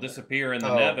water will disappear in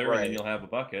the nether, and then you'll have a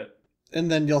bucket.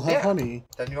 And then you'll have honey.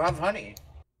 Then you'll have honey.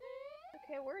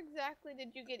 Okay, where exactly did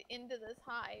you get into this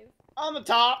hive? On the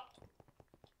top!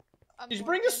 Did you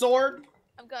bring a sword?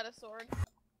 I've got a sword.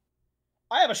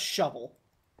 I have a shovel.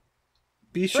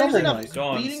 Be shovel knight.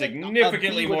 Dawn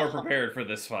significantly more prepared for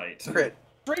this fight. Crit.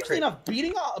 Strangely enough,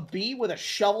 beating a bee with a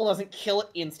shovel doesn't kill it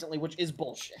instantly, which is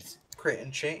bullshit. Crit,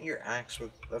 enchant your axe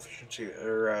with efficiency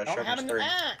or I don't have an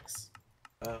axe.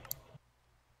 Oh.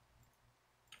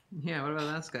 Yeah, what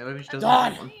about this guy? What if he I'm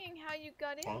doesn't? Seeing how you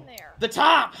got in there. The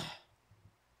top.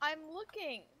 I'm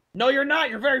looking. No, you're not.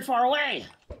 You're very far away.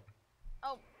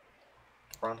 Oh.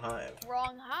 Wrong hive.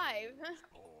 Wrong hive.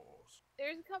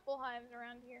 There's a couple hives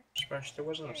around here. Smash, there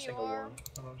wasn't a single one.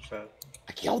 I'm upset.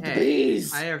 I killed the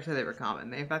bees! I never said they were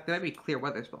common. In fact, they might be clear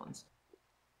weather spawns.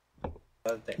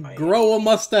 Grow a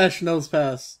mustache, nose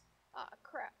pass. Ah,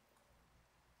 crap.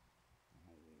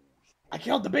 I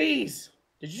killed the bees!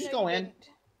 Did you just go in? Didn't.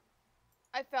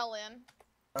 I fell in.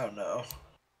 Oh no.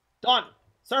 Dawn!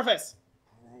 Surface!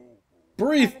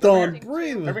 Breathe, Dawn,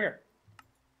 breathe! Over here.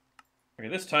 Okay,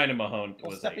 this Tynama hunt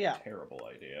was a terrible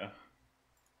idea.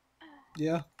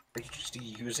 Yeah. Are you just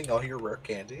using all your rare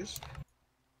candies?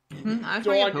 Dawn,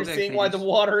 you're seeing why the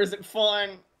water isn't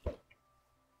fun.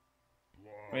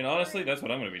 I mean, honestly, that's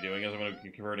what I'm going to be doing. Is I'm going to be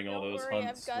converting all those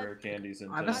hunts rare candies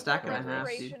into. I have a stack and a half.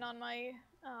 On my,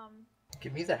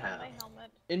 Give me the half. My helmet.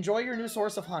 Enjoy your new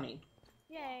source of honey.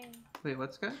 Yay. Wait,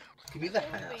 what's good? Give me the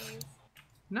half.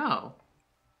 No.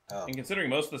 Oh. And considering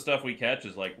most of the stuff we catch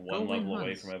is like one level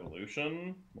away from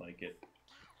evolution, like it's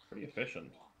pretty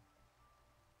efficient.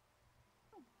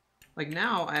 Like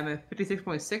now, I'm at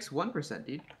 56.61%,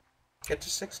 dude. Get to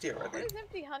 60 already. What does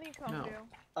empty honeycomb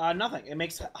do? Nothing. It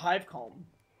makes hive comb.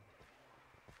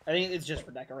 I think it's just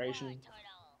for decoration.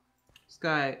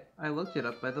 Sky, I looked it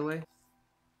up, by the way.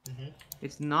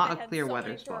 It's not a clear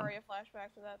weather spawn.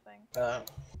 Flashback to that thing.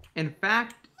 In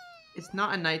fact, it's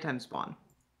not a nighttime spawn.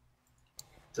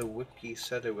 The wiki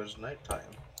said it was nighttime.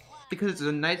 Because it's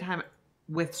a nighttime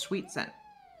with sweet scent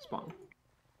spawn.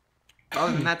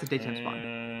 Other than that, it's a daytime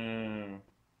spawn.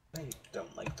 I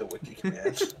don't like the wiki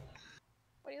commands.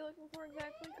 What are you looking for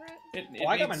exactly, Crit? It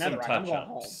I got needs my some netherite. I'm going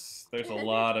touch-ups. There's a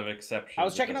lot of exceptions. I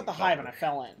was checking out the hive and I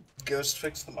fell in. Ghost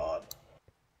fix the mod.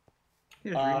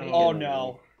 Oh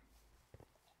no.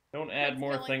 Don't add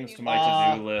more things to my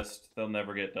to-do list. They'll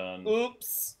never get done.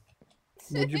 Oops.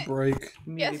 What'd you break?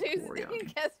 Guess who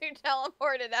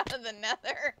teleported out of the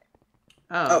nether?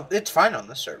 Oh, it's fine on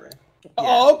this server.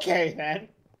 Yeah. Okay, then.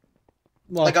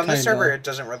 Well, like, on this server, it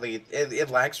doesn't really... It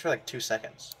lags for, like, 2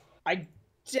 seconds. I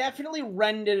definitely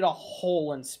rendered a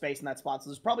hole in space in that spot, so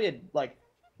there's probably a, like,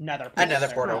 nether portal. A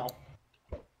nether portal.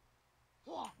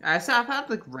 I've had,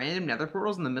 like, random nether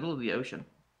portals in the middle of the ocean.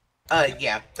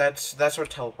 Yeah, that's what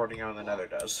teleporting on the nether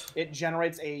does. It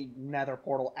generates a nether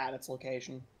portal at its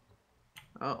location.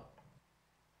 Oh.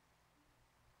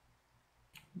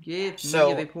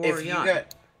 So,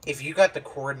 if you got the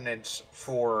coordinates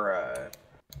for,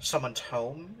 someone's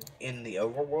home in the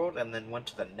overworld and then went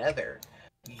to the nether,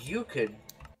 you could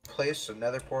place a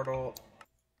nether portal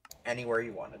anywhere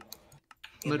you wanted.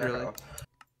 Literally.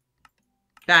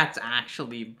 That's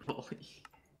actually bully.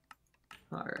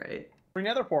 Alright. Bring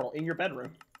nether portal in your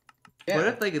bedroom. Yeah. What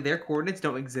if, like, their coordinates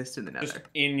don't exist in the nether? Just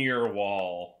in your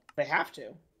wall. They have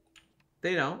to.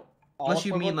 They don't. All unless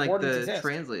you mean, like, the exist.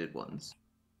 translated ones.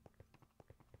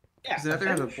 Yeah. Because the nether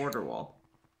has a border wall.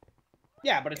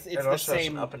 Yeah, but it's it the also same... has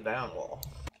an up and down wall.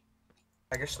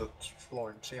 I guess that's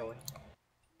floor and ceiling.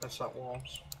 That's not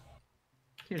walls.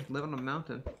 Here, live on a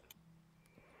mountain.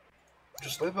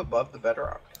 Just live above the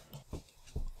bedrock.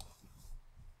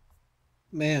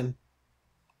 Man.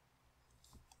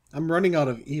 I'm running out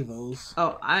of evos.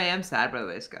 Oh, I am sad, by the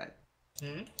way, Sky.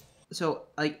 So,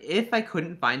 like, if I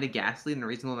couldn't find a gas lead in a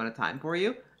reasonable amount of time for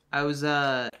you, I was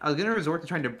gonna resort to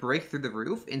trying to break through the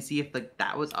roof and see if, like,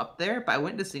 that was up there, but I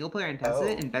went to single player and tested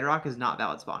it, and Bedrock is not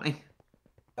valid spawning.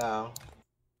 Oh.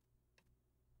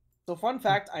 So, fun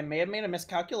fact, I may have made a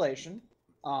miscalculation.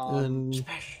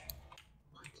 Smash.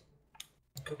 What?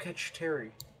 Go catch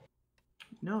Terry.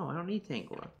 No, I don't need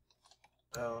Tangela.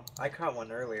 Oh, I caught one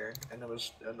earlier, and it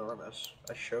was enormous.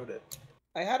 I showed it.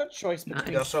 I had a choice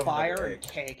between fire and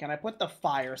cake, and I put the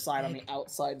fire side on the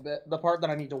outside bit, the part that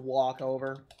I need to walk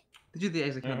over. Did you the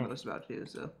eggs I kind of noticed about too,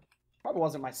 so. Probably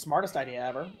wasn't my smartest idea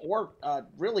ever, or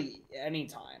really any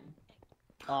time.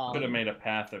 Could have made a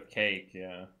path of cake,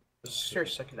 yeah. Is this your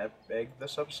second egg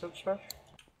this episode, Smash?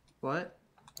 What?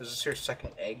 Is this your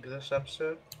second egg this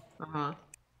episode? Uh-huh.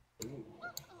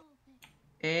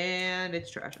 And it's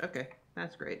trash. Okay,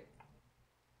 that's great.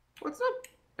 Well, it's not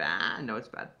bad. No, it's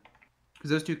bad. Because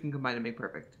those two can combine to make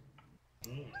perfect.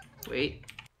 Wait.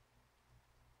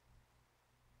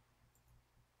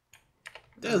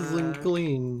 Dazzling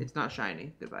clean. It's not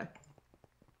shiny. Goodbye.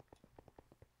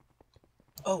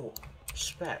 Oh,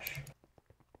 Smash.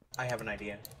 I have an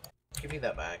idea. Give me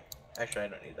that back. Actually, I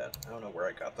don't need that. I don't know where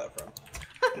I got that from.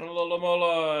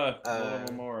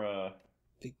 Mora.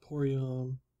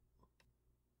 Vaporeon.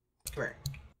 Come here.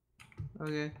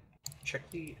 Okay. Check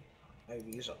the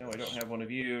IVs on No, I don't have one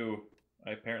of you.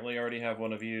 I apparently already have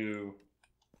one of you.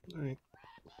 Alright.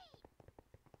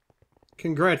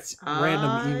 Congrats, random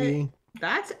Eevee.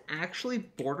 That's actually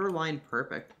borderline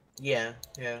perfect. Yeah,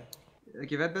 yeah.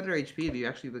 Like, if I had better HP, it'd be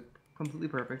actually like, completely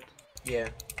perfect. Yeah.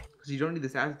 Because you don't need the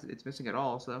stats it's missing at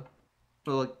all, so.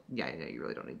 Well, like, yeah, you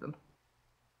really don't need them.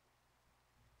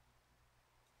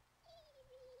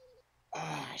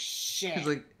 Ah, shit. Because,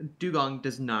 like, Dugong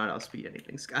does not outspeed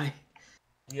anything, Sky.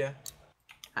 Yeah.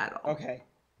 At all. Okay.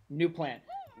 New plan.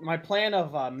 My plan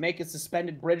of make a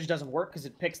suspended bridge doesn't work because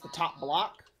it picks the top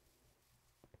block.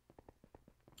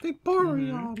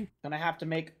 Vaporeon. Then I have to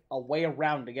make a way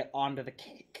around to get onto the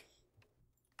cake.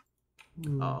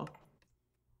 Oh.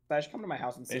 Smash, come to my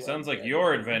house and see. It sounds like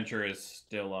your adventure is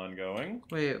still ongoing.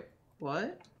 Wait,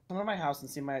 what? Come to my house and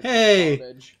see my Hey!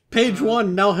 footage. Page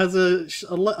 1 now has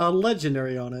a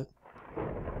legendary on it.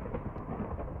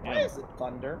 Why is it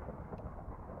thunder?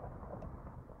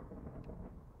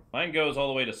 Mine goes all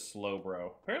the way to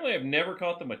Slowbro. Apparently, I've never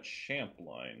caught them a champ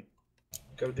line.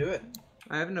 Go do it.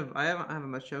 I haven't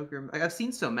much choker. Like, I've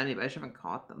seen so many, but I just haven't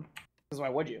caught them. Because why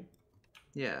would you?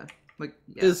 Yeah. Like,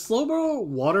 yeah. Is Slowbro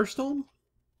Waterstone?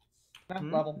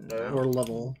 Level. No. Or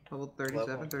level? Level 37,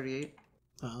 Level. 38.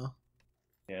 Uh-huh.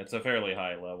 Yeah, it's a fairly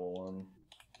high level one.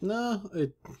 No,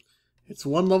 it's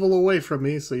one level away from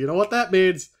me, so you know what that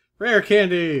means. Rare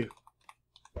candy!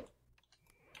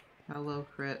 Hello,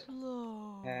 Crit.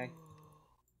 Hello. Okay.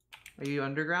 Are you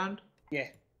underground? Yeah.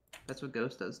 That's what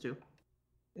Ghost does too.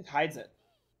 It hides it.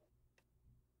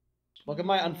 Look at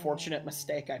my unfortunate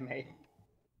mistake I made.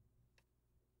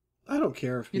 I don't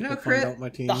care if You people know, find Crit, out my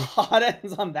team. The hot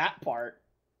ends on that part.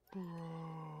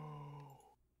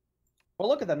 Well,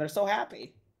 look at them. They're so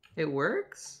happy. It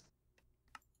works?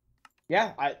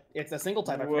 Yeah, it's a single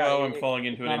type. I forgot. Well, I'm falling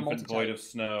into an infant void of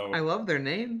snow. I love their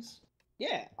names.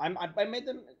 Yeah, I made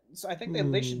them. So I think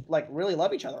they should like really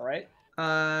love each other, right?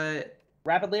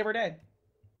 Rapidly every day.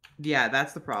 Yeah,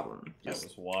 that's the problem. That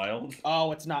was wild.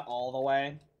 Oh, it's not all the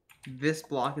way. This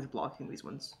block is blocking these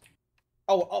ones.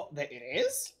 Oh, it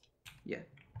is? Yeah.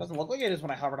 Doesn't look like it is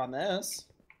when I hovered on this.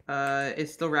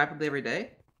 It's still rapidly every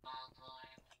day.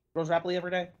 Grows rapidly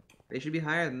every day. They should be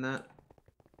higher than that.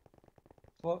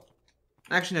 What?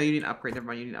 Actually, no, you need an upgrade. Never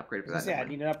mind, you need an upgrade for that. Yeah, I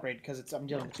need an upgrade because I'm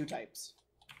dealing with 2 types.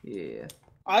 Yeah.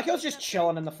 I like how it's just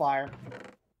chilling in the fire.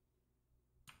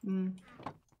 Hmm.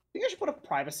 Think I should put a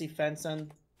privacy fence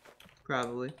in?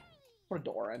 Probably. Put a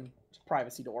door in. Just a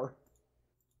privacy door.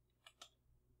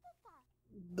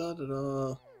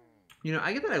 Da-da-da. You know,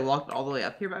 I get that I walked all the way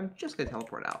up here, but I'm just gonna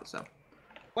teleport out, so.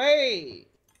 Wait!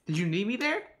 Did you need me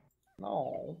there?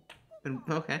 No. Then,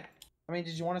 okay. I mean,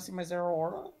 did you want to see my Zero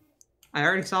Aura? I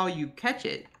already saw you catch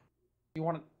it. You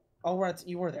want to... Oh, right,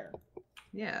 you were there.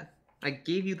 Yeah. I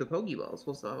gave you the Pokeballs.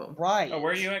 We'll still have them. Right. Oh,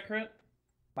 where are you at, Crit?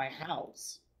 My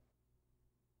house.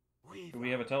 Do we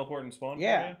have a teleport and spawn?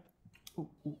 Yeah. Ooh,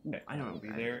 Okay, I know. I'll be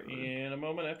there in a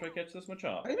moment after I catch this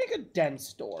Machop. How do you make a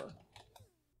dense door?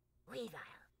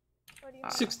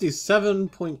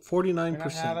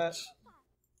 67.49%.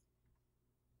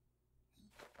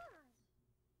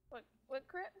 What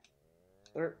crit?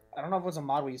 I don't know if it was a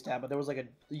mod we used to have, but there was like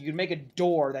you could make a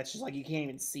door that's just like you can't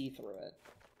even see through it.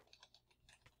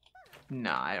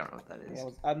 Nah, I don't know what that is.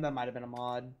 Yeah, that might have been a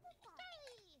mod.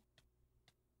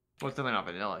 Well, it's definitely not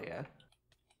vanilla yet.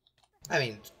 I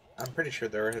mean, I'm pretty sure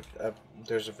there's a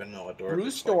vanilla door.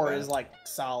 Spruce door is like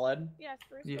solid. Yeah,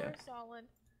 spruce door is solid.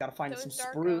 Gotta find So some is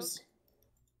dark spruce.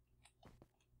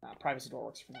 Privacy door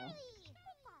works for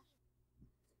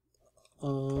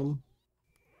now.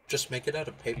 Just make it out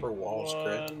of paper walls,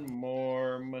 Crit. One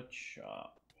more Machop.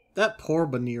 That poor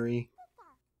Baniri.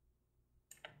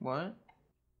 What?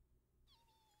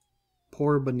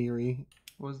 Poor Baniri.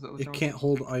 It can't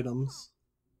hold items.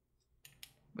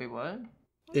 Wait, what?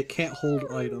 It can't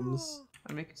hold items.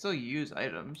 I mean, it can still use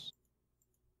items.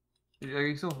 Or you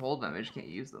can still hold them, I just can't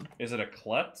use them. Is it a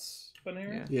Klutz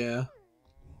Banner? Yeah.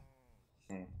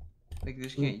 Like, they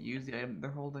just can't use the item they're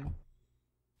holding.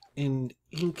 And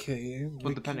Inkay.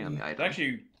 Well, depending on the item.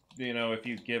 Actually, you know, if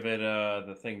you give it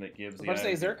the thing that gives the item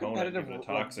Is there a component, competitive give it a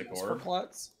toxic for orb.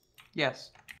 Klutz?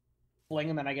 Yes. Fling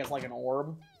them in, I guess, like an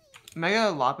orb.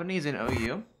 Mega Lopunny is in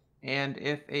OU, and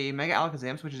if a Mega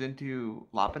Alakazam switches into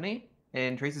Lopunny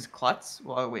and traces Klutz,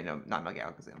 well, wait, no, not Mega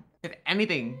Alakazam. If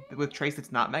anything with trace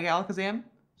that's not Mega Alakazam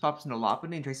swaps into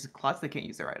Lopunny and traces Klutz, they can't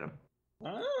use their item.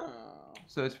 Oh.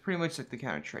 So it's pretty much like the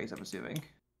counter trace, I'm assuming,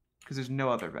 because there's no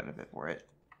other benefit for it.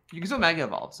 You can still Mega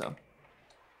Evolve, so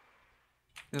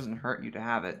it doesn't hurt you to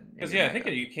have it. Because yeah, I think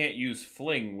you can't use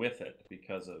Fling with it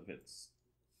because of its.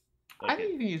 Like, I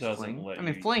think you can use Fling. I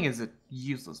mean, Fling is a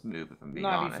useless move if I'm being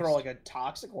honest. Not if you throw like a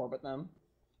toxic orb at them.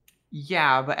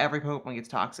 Yeah, but every Pokemon gets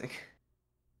toxic.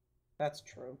 That's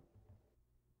true.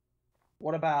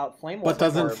 What about Flame Orb? But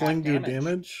doesn't Fling do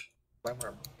damage?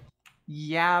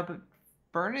 Yeah, but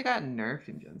Burn got nerfed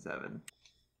in Gen 7.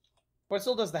 But it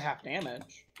still does the half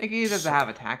damage. I think he does have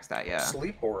attack stat, yeah.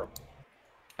 Sleep Orb.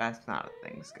 That's not a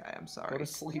thing, Sky. I'm sorry. Go to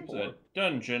Sleep There's Orb. a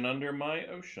dungeon under my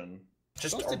ocean.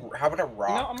 Just how about a rock?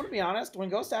 You know, I'm gonna be honest. When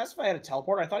Ghost asked if I had a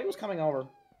teleport, I thought he was coming over.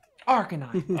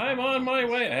 Arcanine. I'm on my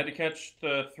way. I had to catch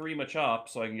the 3 Machop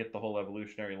so I can get the whole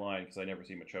evolutionary line because I never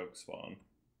see Machoke spawn.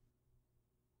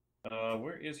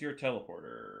 Where is your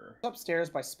teleporter? It's upstairs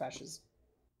by Specials.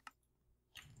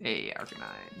 Hey,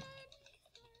 Arcanine.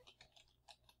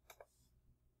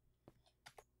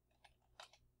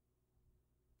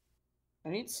 I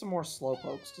need some more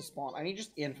Slowpokes to spawn. I need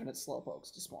just infinite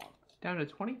Slowpokes to spawn. Down to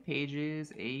 20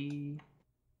 pages, I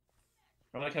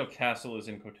like how castle is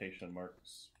in quotation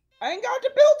marks. I ain't got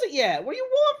to build it yet! What do you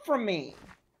want from me?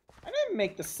 I didn't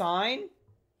make the sign.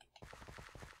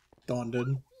 Dawn did.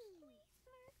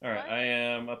 Alright, I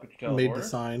am up at your teleporter. Made the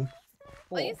sign.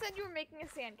 Well, you said you were making a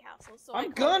sandcastle, so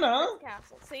I'm gonna!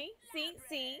 Castle. See?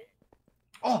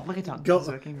 Oh, look at that. Go.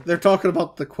 They're talking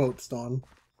about the quotes, Dawn.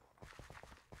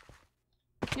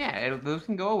 Yeah, those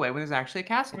can go away when there's actually a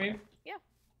castle. I mean, yeah.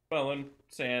 Well, and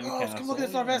sand castle. Come look at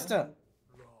this Larvesta.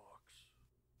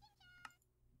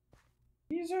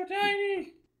 He's so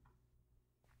tiny.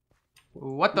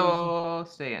 What the?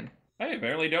 Stay in. I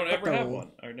apparently don't ever have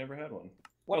one. I've never had one.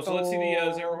 What so let's see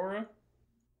the Zero Aura.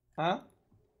 Huh?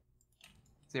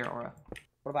 Zero Aura.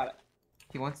 What about it?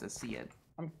 He wants to see it.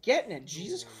 I'm getting it.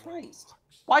 Jesus Christ.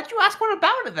 Why'd you ask one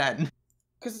about it then?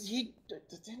 Because he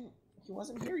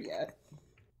wasn't here yet.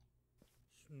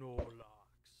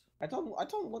 I told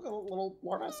him look at a little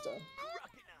Larvesta.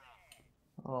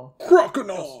 Oh.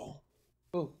 Crocodile.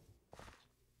 Ooh.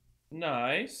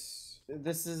 Nice.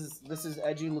 This is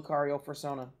edgy Lucario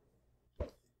persona.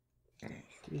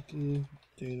 Sticky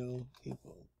potato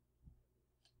people.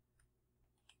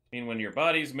 I mean, when your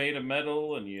body's made of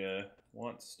metal and you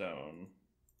want stone.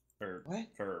 Or what?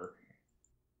 Fur.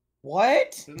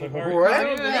 What? I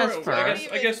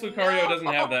guess Lucario doesn't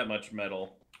have that much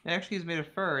metal. It actually is made of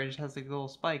fur. It just has like little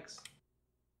spikes.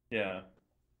 Yeah.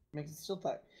 Makes it still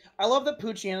tight. I love that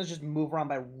Poochianas just move around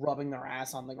by rubbing their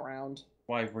ass on the ground.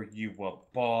 Why were you a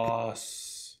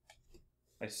boss?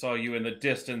 I saw you in the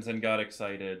distance and got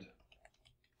excited.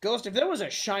 Ghost, if there was a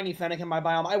shiny Fennec in my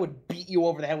biome, I would beat you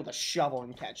over the head with a shovel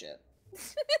and catch it.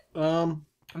 I'm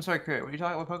sorry, Kurt. What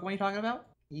Pokemon are you talking about?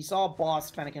 He saw a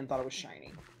boss Fennec and thought it was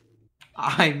shiny.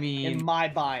 I mean... In my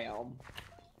biome.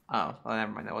 Oh, well,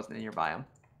 never mind. That wasn't in your biome.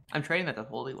 I'm trading that to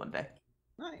Holy one day.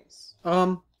 Nice.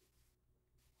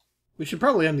 We should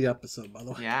probably end the episode, by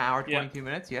the way. Yeah, hour 22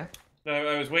 minutes, yeah.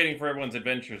 I was waiting for everyone's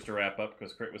adventures to wrap up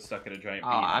because Crit was stuck in a giant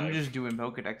beehive. I'm just doing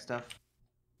Pokedex stuff.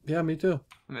 Yeah, me too.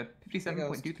 I'm at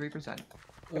 57.23%.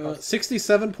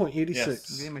 67.86. Yes.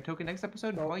 I'm getting my token next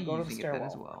episode. Why are you using it then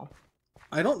as well?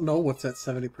 I don't know what's at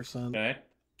 70%. Okay.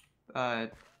 I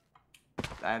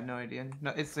have no idea.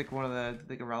 No, it's like one of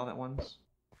the irrelevant ones.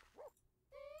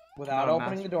 Without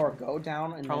opening the door, go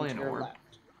down and probably then to your left.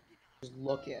 Just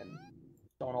look in.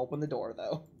 Don't open the door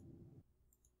though.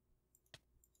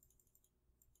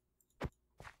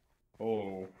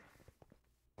 Oh.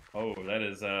 Oh, that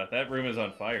is that room is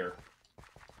on fire.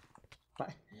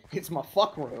 It's my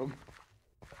fuck room.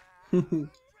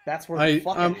 That's where the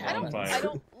fucking happens. I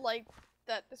don't like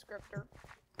that descriptor.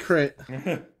 Crit.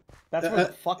 That's where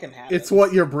the fucking happens. It's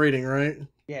what you're breeding, right?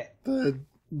 Yeah.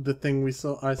 The thing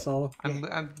I saw. I'm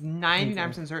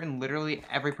 99% certain literally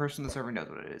every person in the server knows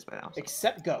what it is by now. So.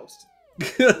 Except Ghost.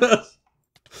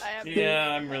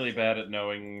 Yeah, I'm really bad at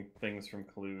knowing things from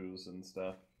clues and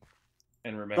stuff.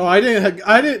 And remember. Oh, I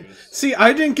didn't see.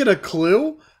 I didn't get a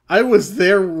clue. I was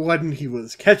there when he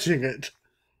was catching it.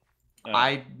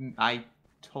 I'm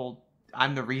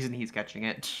the reason he's catching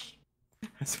it.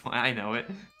 That's why I know it.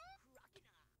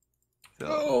 So.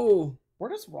 Oh,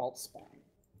 where does Ralt spawn?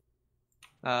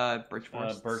 Birch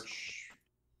Forest. Birch.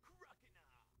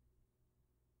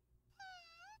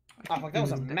 Oh, fuck, that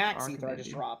was a max ether I just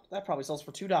dropped. That probably sells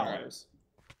for $2. Right.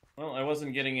 Well, I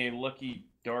wasn't getting a lucky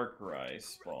Darkrai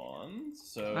spawn,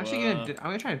 so... I'm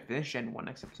gonna try and finish Gen 1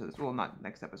 next episode. Well, not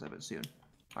next episode, but soon.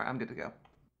 Alright, I'm good to go.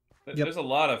 There's a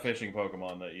lot of fishing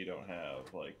Pokemon that you don't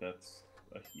have. Like, that's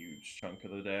a huge chunk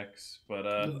of the decks. But,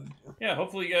 yeah,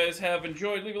 hopefully you guys have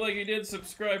enjoyed. Leave a like if you did,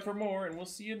 subscribe for more, and we'll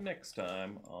see you next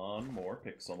time on more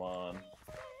Pixelmon.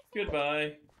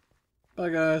 Goodbye. Bye,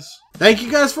 guys. Thank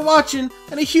you guys for watching,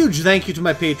 and a huge thank you to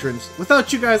my patrons.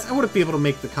 Without you guys, I wouldn't be able to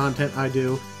make the content I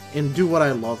do and do what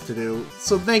I love to do.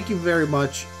 So thank you very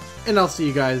much, and I'll see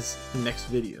you guys next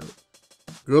video.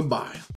 Goodbye.